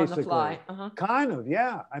 basically. On the fly. Kind of,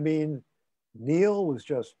 yeah. I mean, Neil was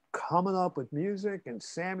just coming up with music and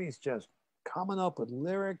Sammy's just coming up with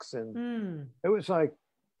lyrics. And it was like,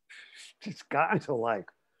 these guys are like.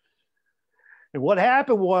 And what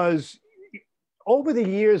happened was, over the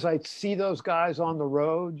years, I'd see those guys on the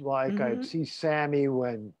road. Like I'd see Sammy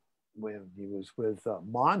when he was with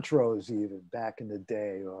Montrose even back in the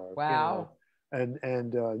day. Or, wow. You know,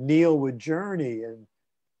 and Neil with Journey, and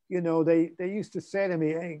you know they used to say to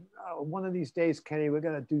me, "Hey, one of these days, Kenny, we're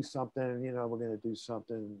gonna do something. You know, we're gonna do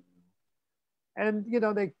something." And you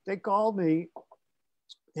know they called me,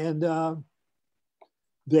 and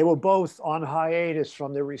they were both on hiatus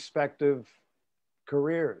from their respective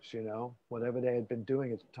careers. You know, whatever they had been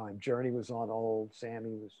doing at the time. Journey was on hold.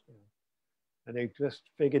 Sammy was, you know, and they just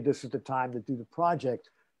figured this is the time to do the project.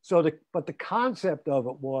 So but the concept of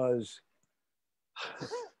it was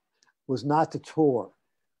not to tour,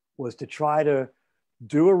 was to try to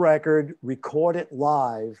do a record, record it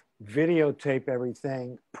live, videotape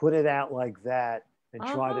everything, put it out like that, and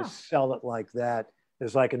try to sell it like that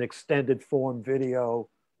as like an extended form video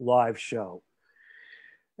live show.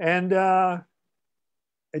 And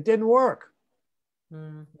it didn't work.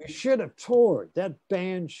 We should have toured. That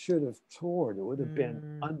band should have toured. It would have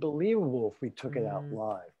been unbelievable if we took it out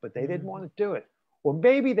live, but they didn't want to do it. Or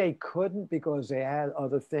maybe they couldn't because they had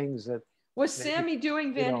other things that. Was Sammy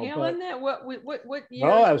doing Van Halen then? What year?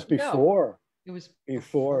 No, that was before. It was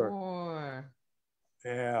before.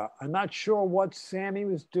 Yeah, I'm not sure what Sammy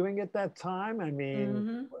was doing at that time. I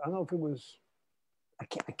mean, I don't know if it was. I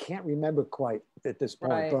can't remember quite at this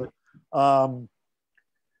point, but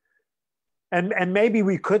and maybe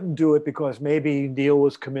we couldn't do it because maybe Neil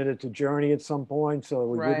was committed to Journey at some point, so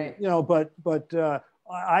we wouldn't, you know. But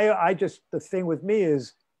I just, the thing with me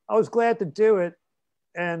is I was glad to do it,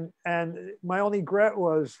 and my only regret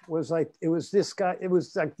was like it was this guy. It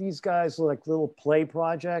was like these guys were like little play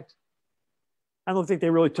project. I don't think they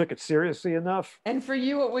really took it seriously enough. And for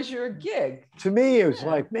you, it was your gig. To me, it was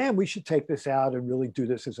like, man, we should take this out and really do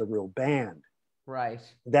this as a real band. Right.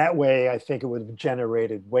 That way, I think it would have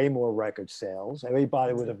generated way more record sales.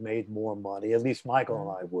 Everybody would have made more money. At least Michael and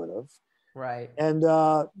I would have. Right. And,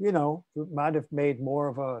 you know, it might have made more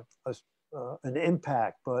of an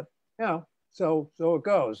impact. But, you know, so it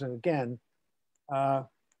goes. And again,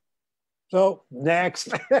 so next,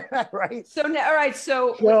 right? So now, all right.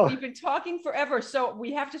 So Well, we've been talking forever. So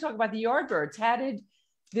we have to talk about the Yardbirds. How did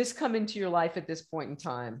this come into your life at this point in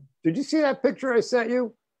time? did you see that picture I sent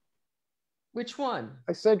you? Which one?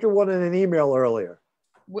 I sent you one in an email earlier.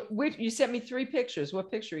 Which you sent me 3 pictures. What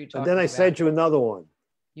picture are you talking And then I about? sent you another one.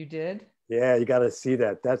 You did? Yeah, you got to see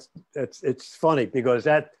that. It's funny because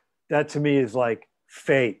that to me is like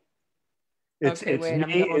fate. Okay, wait, I'm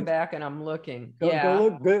going back and I'm looking.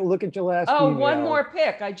 Go look at your last email. One more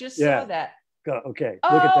pic. I just saw that. Okay.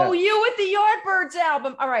 Look at that. You with the Yardbirds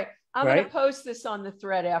album. All right. I'm going Right? to post this on the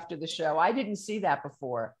thread after the show. I didn't see that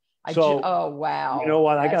before. Oh, wow. You know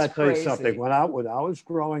what? I got to tell you crazy. something. When I was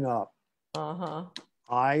growing up,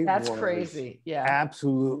 That's was crazy. Yeah.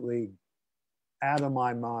 absolutely out of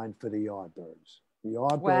my mind for the Yardbirds. The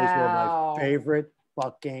Yardbirds were my favorite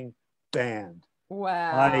fucking band.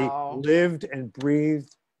 Wow. I lived and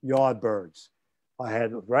breathed Yardbirds. I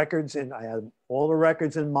had all the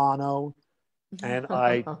records in mono, and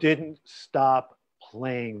I didn't stop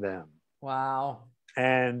playing them. Wow.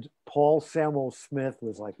 And Paul Samuel Smith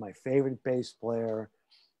was like my favorite bass player,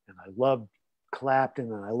 and I loved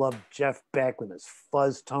Clapton, and I loved Jeff Beck with his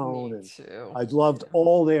fuzz tone. Me too. I loved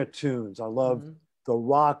all their tunes. I loved the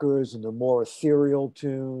rockers and the more ethereal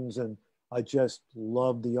tunes, and I just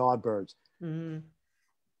loved the Yardbirds. And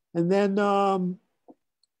then I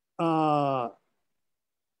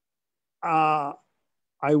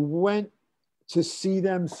went to see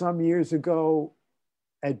them some years ago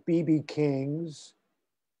at BB King's,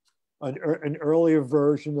 an earlier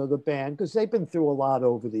version of the band, because they've been through a lot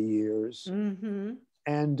over the years.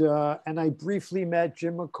 And I briefly met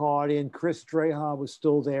Jim McCarty, and Chris Dreja was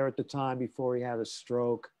still there at the time before he had a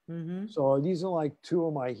stroke. So these are like 2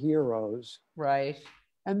 of my heroes. Right.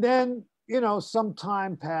 And then, you know, some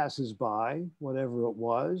time passes by, whatever it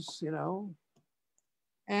was, you know,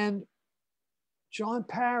 and John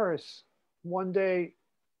Paris one day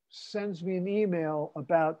sends me an email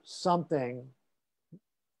about something,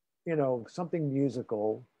 you know, something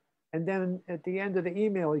musical. And then at the end of the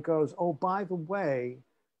email, he goes, oh, by the way,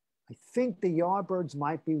 I think the Yardbirds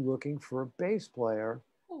might be looking for a bass player.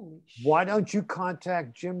 Why don't you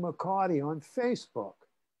contact Jim McCarty on Facebook?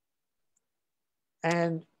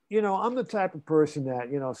 And, you know, I'm the type of person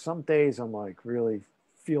that, you know, some days I'm like really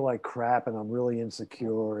feel like crap and I'm really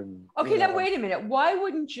insecure. And okay, now wait a minute. Why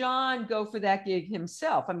wouldn't John go for that gig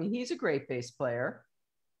himself? I mean, he's a great bass player.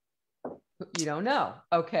 You don't know.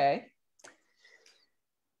 Okay.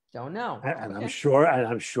 Don't know. And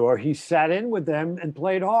I'm sure he sat in with them and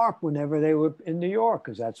played harp whenever they were in New York,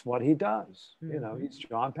 because that's what he does. You know, he's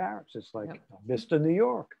John Paris. It's like Mr. New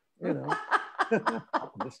York, you know.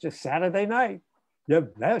 Mr. Saturday Night. You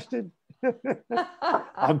bastard.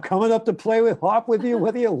 I'm coming up to play with harp with you,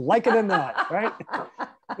 whether you like it or not, right?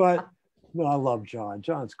 But no, I love John.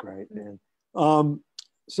 John's great, man.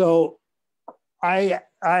 So I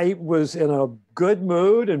was in a good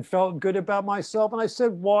mood and felt good about myself. And I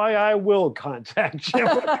said, why, I will contact Jim.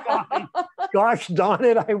 Gosh darn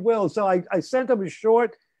it, I will. So I sent him a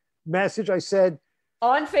short message. I said,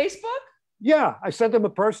 on Facebook? Yeah, I sent him a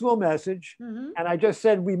personal message. And I just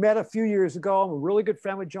said, we met a few years ago. I'm a really good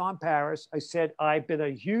friend with John Paris. I said, I've been a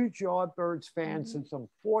huge Yardbirds fan since I'm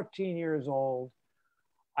 14 years old.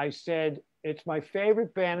 I said, it's my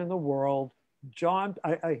favorite band in the world. John,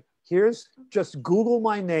 here's, just Google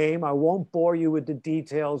my name. I won't bore you with the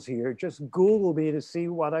details here. Just Google me to see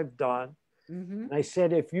what I've done. And I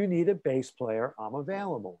said, if you need a bass player, I'm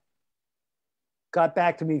available. Got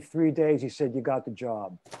back to me 3 days. He said, you got the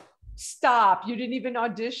job. Stop. You didn't even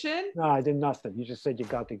audition? No, I did nothing. You just said you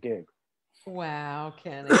got the gig. Wow,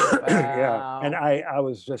 Kenny. Wow. Yeah. And I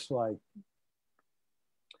was just like,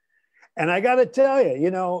 and I got to tell you, you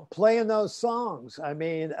know, playing those songs, I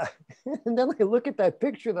mean, and then I look at that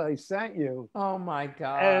picture that I sent you. Oh my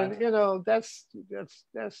God. And, you know, that's the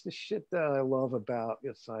shit that I love about,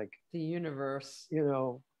 it's like the universe, you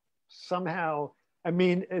know, somehow, I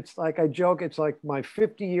mean, it's like, I joke, it's like my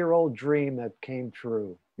 50-year-old dream that came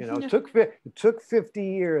true. You know, it took 50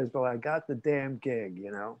 years, but I got the damn gig, you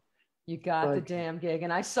know. You got the damn gig.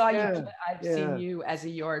 And I saw you, I've seen you as a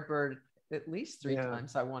Yardbird at least 3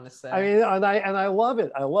 times, I want to say. I mean, and I love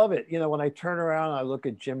it. I love it. You know, when I turn around, I look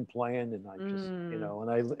at Jim playing, and I just, you know,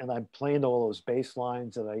 and I'm playing all those bass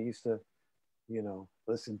lines that I used to, you know,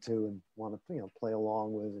 listen to and want to, you know, play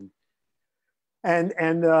along with, and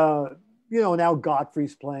you know, now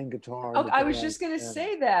Godfrey's playing guitar. Oh, I was just going to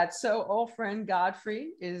say that. So old friend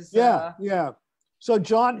Godfrey is. Yeah. So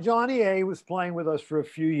Johnny A was playing with us for a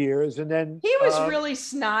few years, and then he was really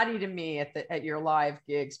snotty to me at your live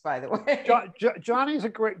gigs, by the way. Johnny's a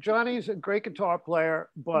great guitar player,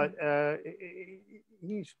 but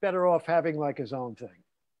he's better off having like his own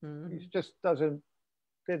thing. He just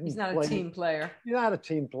he's not a team player. He's not a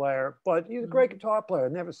team player, but he's a great guitar player. I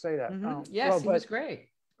never say that. Yes, he was great.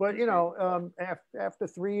 But you know, after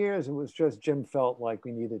 3 years, it was just Jim felt like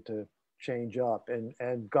we needed to change up,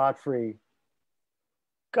 and Godfrey's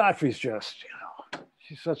just, you know,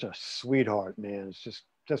 she's such a sweetheart, man. It's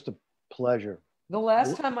just a pleasure. The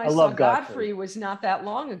last time I saw Godfrey was not that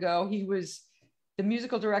long ago. He was the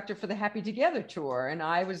musical director for the Happy Together tour, and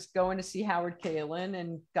I was going to see Howard Kalen,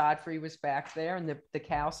 and Godfrey was back there, and the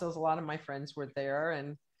Cowsills, a lot of my friends were there,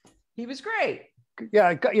 and he was great.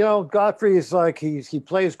 Yeah, you know, Godfrey is like, he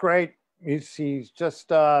plays great. He's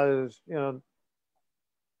just you know,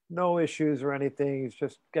 no issues or anything. He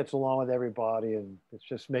just gets along with everybody, and it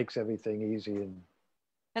just makes everything easy.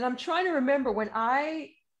 And I'm trying to remember when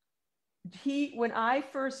I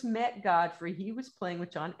first met Godfrey, he was playing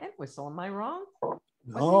with John Entwistle. Am I wrong?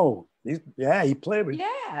 No, he played with.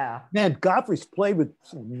 Yeah, man, Godfrey's played with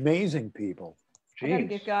some amazing people. Jeez. I gotta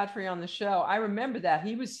get Godfrey on the show. I remember that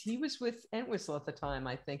he was with Entwistle at the time,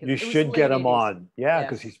 I think. You should get him on,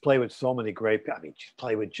 because he's played with so many great. I mean, he's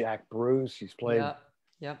played with Jack Bruce. He's played.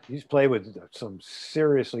 Yep. He's played with some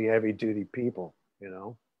seriously heavy duty people, you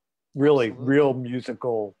know, really real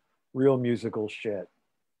musical shit.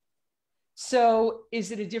 So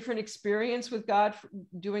is it a different experience with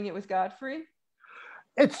doing it with Godfrey?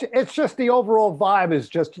 It's just the overall vibe is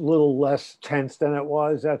just a little less tense than it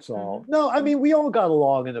was. That's all. No, I mean, we all got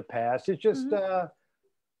along in the past. It's just, there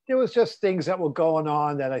was just things that were going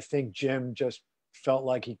on that I think Jim just felt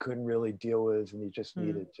like he couldn't really deal with, and he just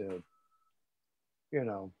needed to, you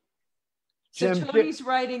know. So Tony's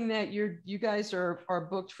writing that you guys are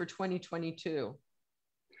booked for 2022.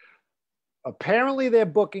 Apparently they're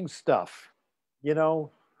booking stuff, you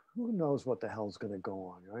know. Who knows what the hell's going to go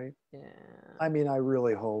on, right? Yeah. I mean, I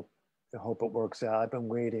really hope it works out. I've been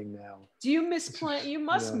waiting now. Do you miss playing? You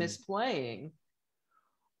must miss playing.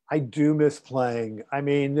 I do miss playing. I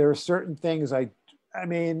mean, there are certain things I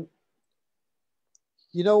mean,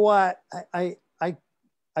 you know what? I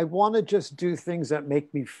want to just do things that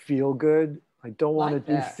make me feel good. I don't want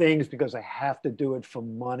to do things because I have to do it for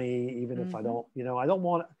money, even if I don't, you know, I don't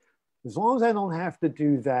want, as long as I don't have to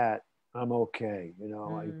do that, I'm okay. You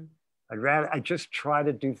know, I just try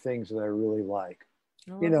to do things that I really like,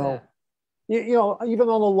 you know, you know, even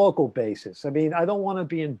on a local basis. I mean, I don't want to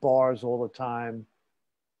be in bars all the time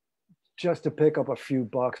just to pick up a few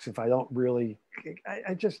bucks if I don't really,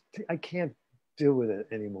 I can't deal with it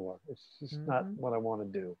anymore. It's just not what I want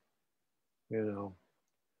to do, you know.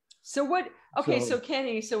 So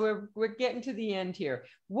Kenny, so we're getting to the end here.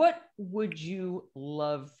 What would you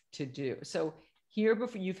love to do? So here,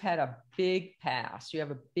 before, you've had a big past, you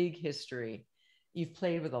have a big history, you've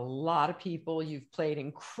played with a lot of people, you've played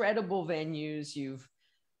incredible venues, you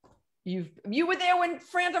were there when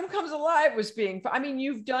Frampton Comes Alive was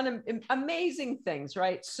you've done amazing things,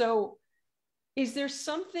 right? So is there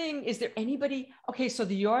anybody, okay, so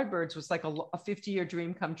the Yardbirds was like a 50-year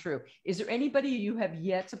dream come true. Is there anybody you have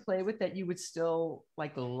yet to play with that you would still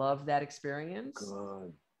like love that experience?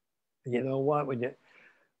 God. You know what,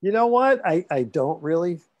 you know what? I don't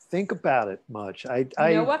really think about it much. You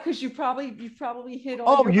know what? Because you probably hit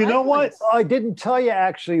all. Oh, you know what? I didn't tell you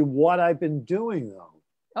actually what I've been doing though.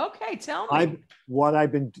 Okay, tell me.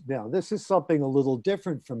 Now this is something a little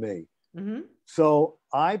different for me. So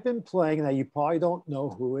I've been playing. Now you probably don't know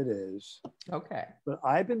who it is. Okay. But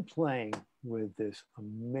I've been playing with this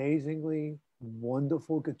amazingly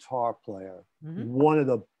wonderful guitar player. One of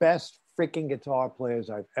the best freaking guitar players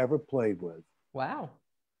I've ever played with. Wow.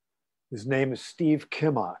 His name is Steve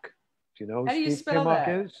Kimock. Do you know who Steve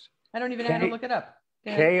Kimock is? I don't even know how to look it up.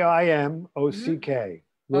 Kimock.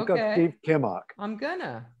 Look up Steve Kimock. I'm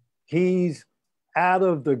gonna. He's out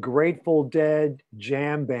of the Grateful Dead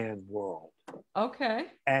jam band world. Okay.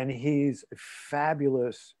 And he's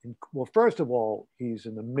fabulous. Well, first of all, he's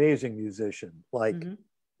an amazing musician, like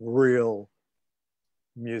real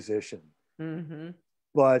musician.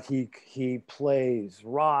 But he plays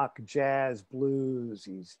rock, jazz, blues.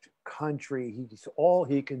 He's country.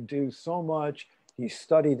 He can do so much. He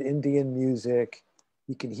studied Indian music.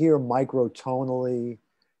 He can hear microtonally.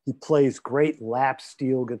 He plays great lap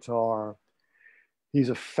steel guitar. He's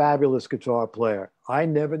a fabulous guitar player. I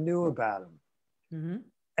never knew about him. Mm-hmm.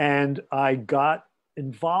 And I got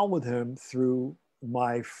involved with him through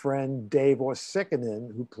my friend Dave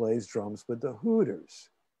Orsikinen, who plays drums with the Hooters.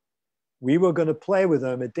 We were going to play with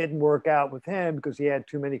him. It didn't work out with him because he had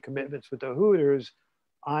too many commitments with the Hooters.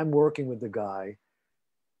 I'm working with the guy.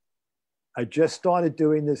 I just started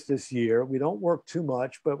doing this year. We don't work too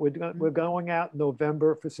much, but we're going out in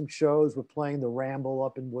November for some shows. We're playing the Ramble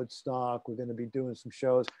up in Woodstock. We're going to be doing some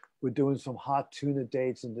shows. We're doing some Hot Tuna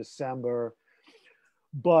dates in December.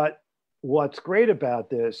 But what's great about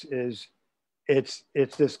this is it's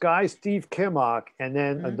this guy, Steve Kimock, and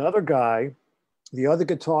then another guy, the other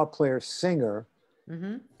guitar player, singer.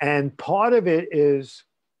 Mm-hmm. And part of it is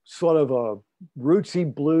sort of a rootsy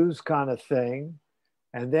blues kind of thing.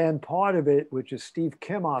 And then part of it, which is Steve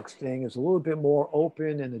Kimock's thing, is a little bit more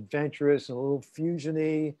open and adventurous and a little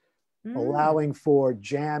fusion-y, allowing for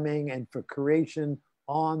jamming and for creation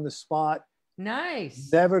on the spot. Nice.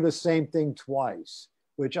 Never the same thing twice,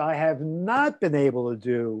 which I have not been able to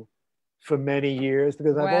do for many years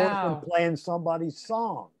because I've always been playing somebody's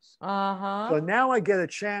songs. Uh-huh. So now I get a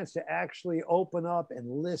chance to actually open up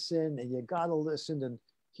and listen, and you got to listen and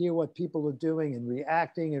hear what people are doing and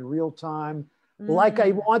reacting in real time. Like I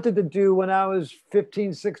wanted to do when I was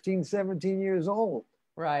 15, 16, 17 years old.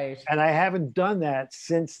 Right. And I haven't done that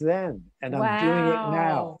since then. And I'm doing it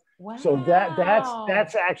now. Wow. So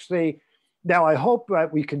that's actually, now I hope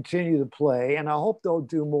that we continue to play and I hope they'll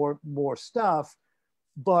do more stuff.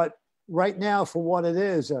 But right now, for what it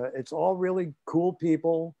is, it's all really cool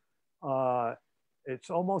people. It's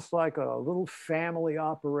almost like a little family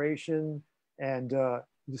operation. And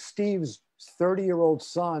Steve's 30-year-old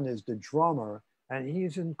son is the drummer. And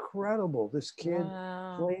he's incredible. This kid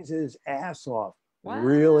plays his ass off. Wow.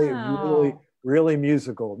 Really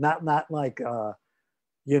musical. Not like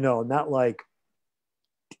not like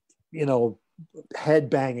head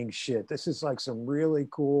banging shit. This is like some really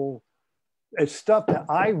cool. It's stuff that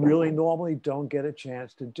I really normally don't get a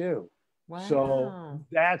chance to do. Wow. So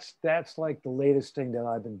that's like the latest thing that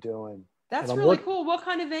I've been doing. That's really cool. What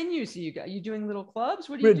kind of venues are you doing? Little clubs?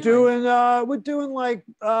 What are you doing? We're doing like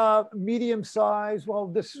medium size. Well,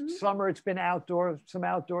 this summer it's been some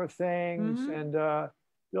outdoor things, and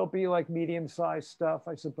there'll be like medium sized stuff,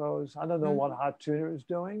 I suppose. I don't know what Hot Tuna is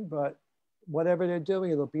doing, but whatever they're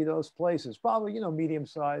doing, it'll be those places. Probably medium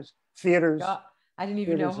sized theaters. Yeah. I didn't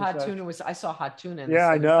even know Hot Tuna was. I saw Hot Tuna.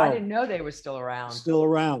 I know. I didn't know they were still around. Still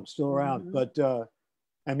around. But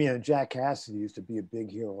I mean, Jack Cassidy used to be a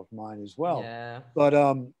big hero of mine as well. Yeah. But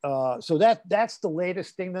so that's the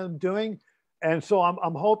latest thing that I'm doing, and so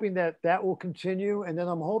I'm hoping that will continue, and then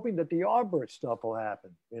I'm hoping that the Yardbirds stuff will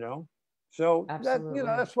happen. So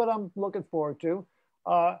that's what I'm looking forward to.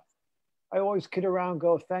 I always kid around, and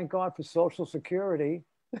go, thank God for Social Security.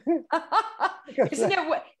 Isn't it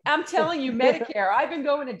what I'm telling you? Medicare. I've been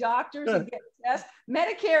going to doctors and getting tests.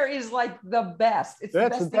 Medicare is like the best. It's the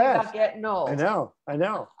best thing about getting old. I know.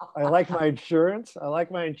 I like my insurance. I like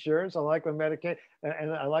my Medicaid,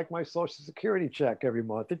 and I like my Social Security check every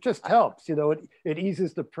month. It just helps. It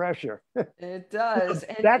eases the pressure. It does.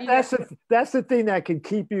 And that's the thing that can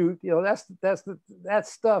keep you. That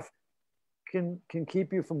stuff can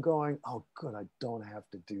keep you from going, oh, good, I don't have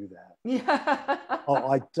to do that. Yeah.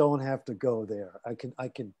 Oh, I don't have to go there. I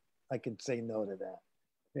can say no to that.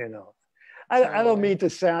 I don't mean to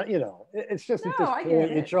sound, it's just at this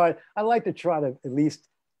point you try. I like to try to at least.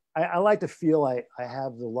 I like to feel I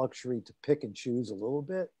have the luxury to pick and choose a little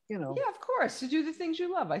bit. Yeah, of course, to do the things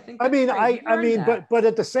you love. I think. But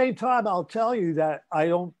at the same time, I'll tell you that I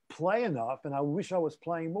don't play enough, and I wish I was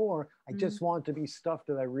playing more. I just want it to be stuff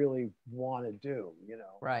that I really want to do.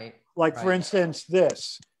 Right. Like for instance,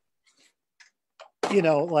 this.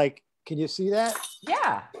 Like, can you see that?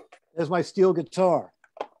 Yeah. There's my steel guitar.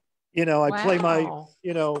 I play my.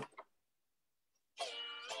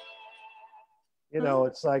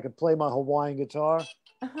 It's like I play my Hawaiian guitar.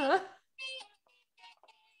 Uh-huh.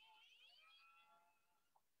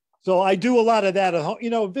 So I do a lot of that at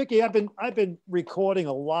home. Vicki, I've been recording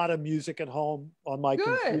a lot of music at home on my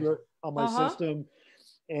computer, on my system,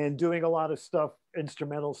 and doing a lot of stuff,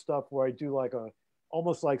 instrumental stuff, where I do like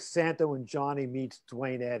almost like Santo and Johnny meets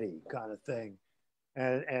Dwayne Eddy kind of thing.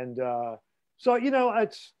 And so, I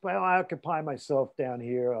occupy myself down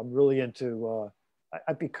here. I'm really into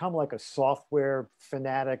I've become like a software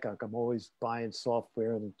fanatic. Like I'm always buying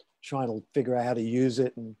software and trying to figure out how to use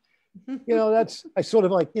it. And, I sort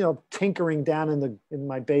of like, tinkering down in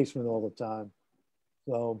my basement all the time.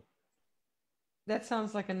 So That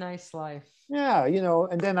sounds like a nice life. Yeah, you know,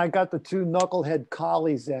 and then I got the two knucklehead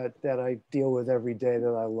collies that I deal with every day that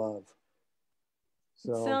I love. It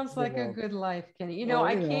So, sounds you like a know, good life, Kenny. You know,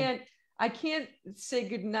 well, you know, I can't say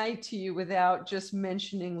goodnight to you without just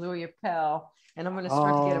mentioning Louie Appel. And I'm going to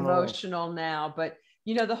start to get oh, emotional now. But,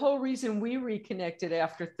 you know, the whole reason we reconnected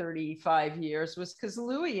after 35 years was because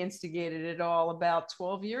Louie instigated it all about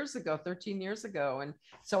 12 years ago, 13 years ago. And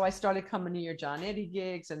so I started coming to your John Eddy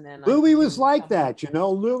gigs, and then I Louis was continued to like come up. that, you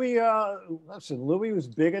know. Louis, listen, Louis was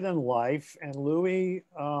bigger than life, and Louis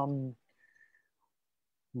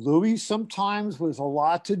sometimes was a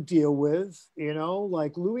lot to deal with, you know.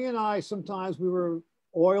 Like Louis and I, sometimes we were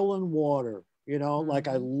oil and water, you know. Like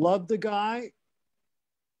I Mm-hmm. loved the guy,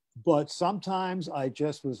 but sometimes I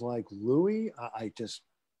just was like, Louis, I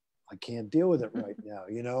can't deal with it right now,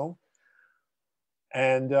 you know.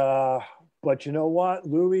 And but you know what,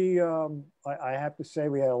 Louis, I have to say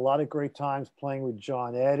we had a lot of great times playing with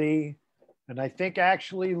John Eddy, and I think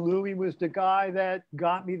actually Louis was the guy that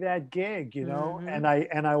got me that gig, you know. Mm-hmm.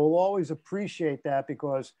 And I will always appreciate that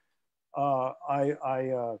because uh, I I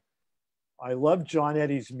uh, I love John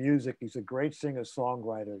Eddy's music. He's a great singer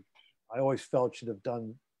songwriter. I always felt should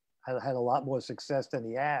have had a lot more success than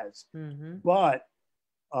he has, Mm-hmm. but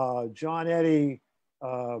John Eddy.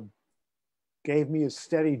 Gave me a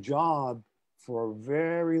steady job for a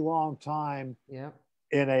very long time Yep.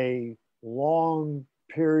 in a long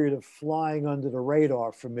period of flying under the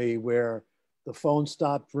radar for me where the phone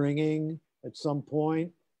stopped ringing at some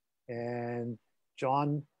point and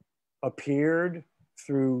John appeared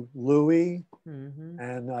through Louis Mm-hmm.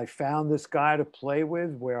 and I found this guy to play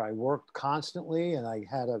with where I worked constantly and I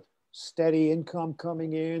had a steady income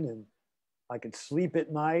coming in and I could sleep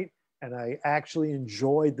at night and I actually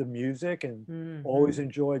enjoyed the music and Mm-hmm. always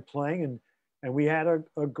enjoyed playing. And we had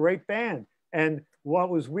a great band. And what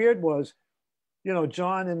was weird was, you know,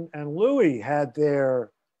 John and Louis had their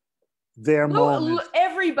moments.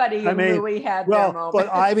 Everybody I in mean, Louis had their well, but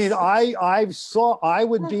I mean, moments.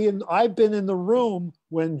 I've been in the room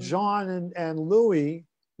when John and Louis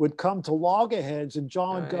would come to loggerheads and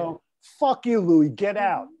John would Right. go, fuck you, Louis, get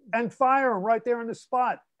out and fire him right there on the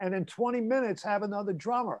spot. And in 20 minutes, have another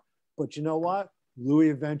drummer. But you know what? Louis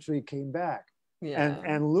eventually came back. Yeah.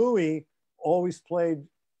 And Louis always played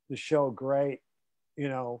the show great, you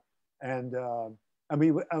know. And I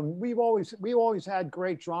mean, we always had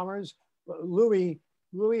great drummers. But Louis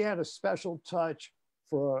had a special touch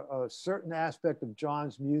for a certain aspect of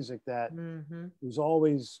John's music that Mm-hmm. was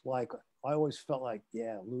always like I always felt like,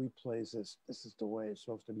 yeah, Louis plays this. This is the way it's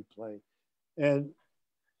supposed to be played. And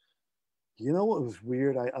you know what was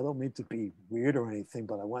weird? I don't mean to be weird or anything,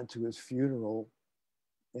 but I went to his funeral,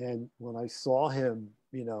 and when I saw him,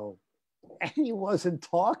 you know, and he wasn't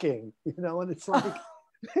talking, you know, and it's like,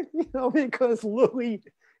 you know, because Louis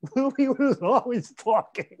was always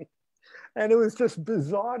talking. And it was just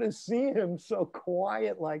bizarre to see him so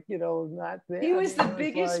quiet, like, you know, not He there. was You the know, it's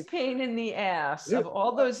biggest like, pain in the ass of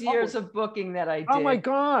all those years of booking that I oh my did.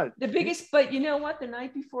 God. The biggest, but you know what? The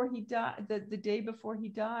night before he died, the day before he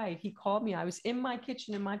died, he called me. I was in my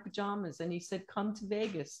kitchen in my pajamas and he said, come to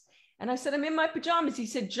Vegas. And I said, I'm in my pajamas. He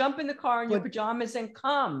said, jump in the car in your But pajamas and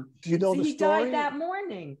come. do you And know see, the he died story? that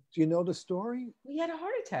morning. Do you know the story? He had a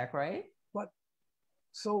heart attack, right? But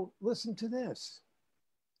so listen to this.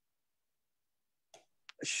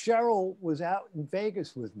 Cheryl was out in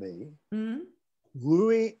Vegas with me. Mm-hmm.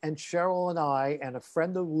 Louis and Cheryl and I and a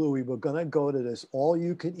friend of Louis were gonna go to this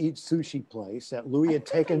all-you-can-eat sushi place that Louis had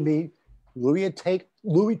taken me. Louis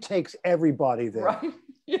takes everybody there. Right.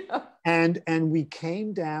 Yeah. And we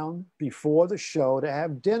came down before the show to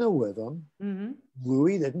have dinner with him. Mm-hmm.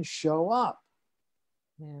 Louis didn't show up.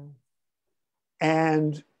 Yeah.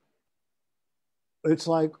 And it's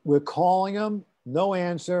like we're calling him, no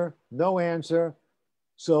answer, no answer.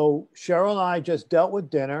 So Cheryl and I just dealt with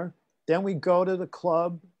dinner. Then we go to the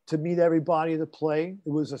club to meet everybody to play. It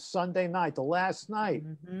was a Sunday night, the last night.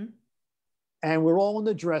 Mm-hmm. And we're all in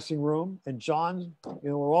the dressing room. And John, you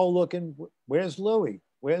know, we're all looking, where's Louis?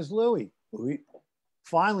 Where's Louis?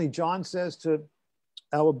 Finally, John says to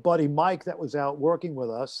our buddy Mike that was out working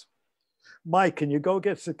with us, Mike, can you go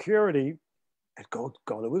get security and go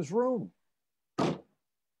to his room?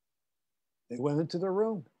 They went into the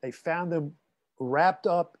room. They found him wrapped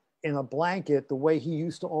up in a blanket the way he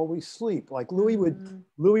used to always sleep. Like Louis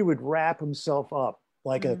would wrap himself up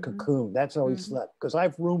like a cocoon. That's how he slept. Because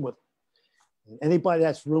I've roomed with him. Anybody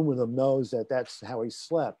that's roomed with him knows that that's how he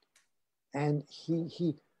slept. And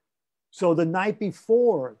so the night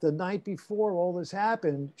before all this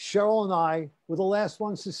happened, Cheryl and I were the last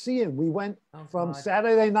ones to see him. We went from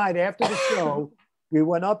Saturday night after the show We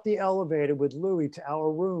went up the elevator with Louie to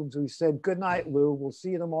our rooms. We said, good night, Lou. We'll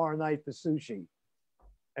see you tomorrow night for sushi.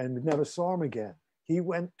 And we never saw him again. He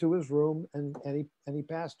went to his room and he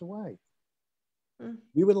passed away.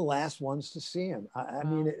 We were the last ones to see him. I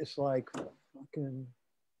mean, it's like fucking,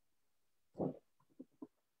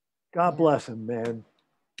 God bless him, man.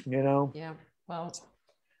 You know? Yeah. Well,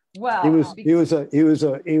 he was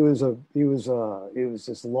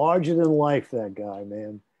just larger than life, that guy,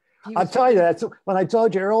 man. I'll tell you, that's when I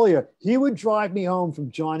told you earlier, he would drive me home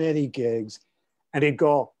from John Eddy gigs and he'd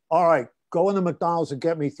go, all right, go into McDonald's and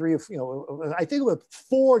get me I think it was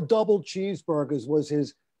 4 double cheeseburgers was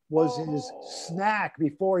his snack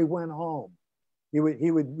before he went home.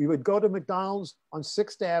 We would go to McDonald's on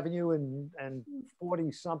 6th Avenue and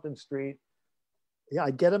 40 something street. Yeah,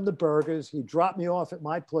 I'd get him the burgers. He'd drop me off at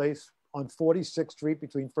my place on 46th Street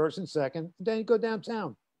between 1st and 2nd. And then he'd go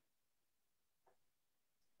downtown.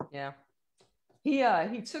 Yeah.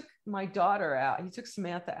 He took my daughter out. He took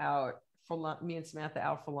Samantha out for me and Samantha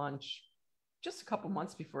out for lunch just a couple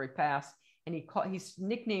months before he passed. And he's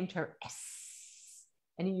nicknamed her S.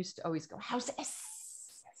 And he used to always go, how's S?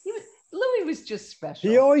 Louie was just special.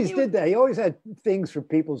 He always did that. He always had things for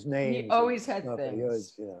people's names. He always had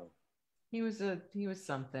things. He was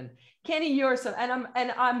something. Kenny, you're some,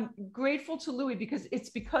 and I'm grateful to Louie because it's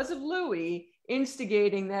because of Louie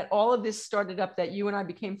instigating that all of this started up, that you and I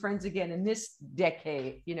became friends again in this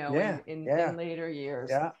decade, in later years.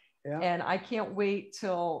 Yeah. Yeah. And I can't wait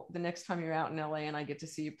till the next time you're out in LA and I get to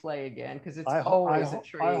see you play again, because it's always a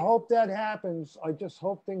treat. I hope that happens. I just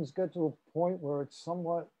hope things get to a point where it's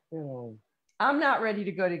somewhat, I'm not ready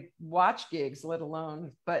to go to watch gigs, let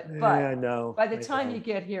alone, but I know. By the time you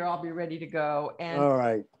get here, I'll be ready to go. And all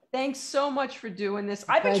right. Thanks so much for doing this.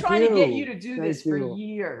 I've been trying to get you to do this for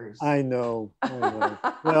years. I know.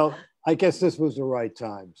 Well, I guess this was the right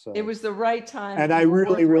time. So it was the right time. And I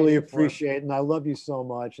really, really appreciate it. And I love you so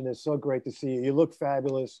much. And it's so great to see you. You look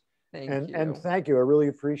fabulous. Thank you. And thank you. I really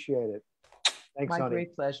appreciate it. Thanks, My honey.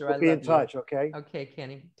 great pleasure. We'll be in touch, okay? Okay,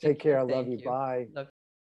 Kenny. Take care. I love you. Bye.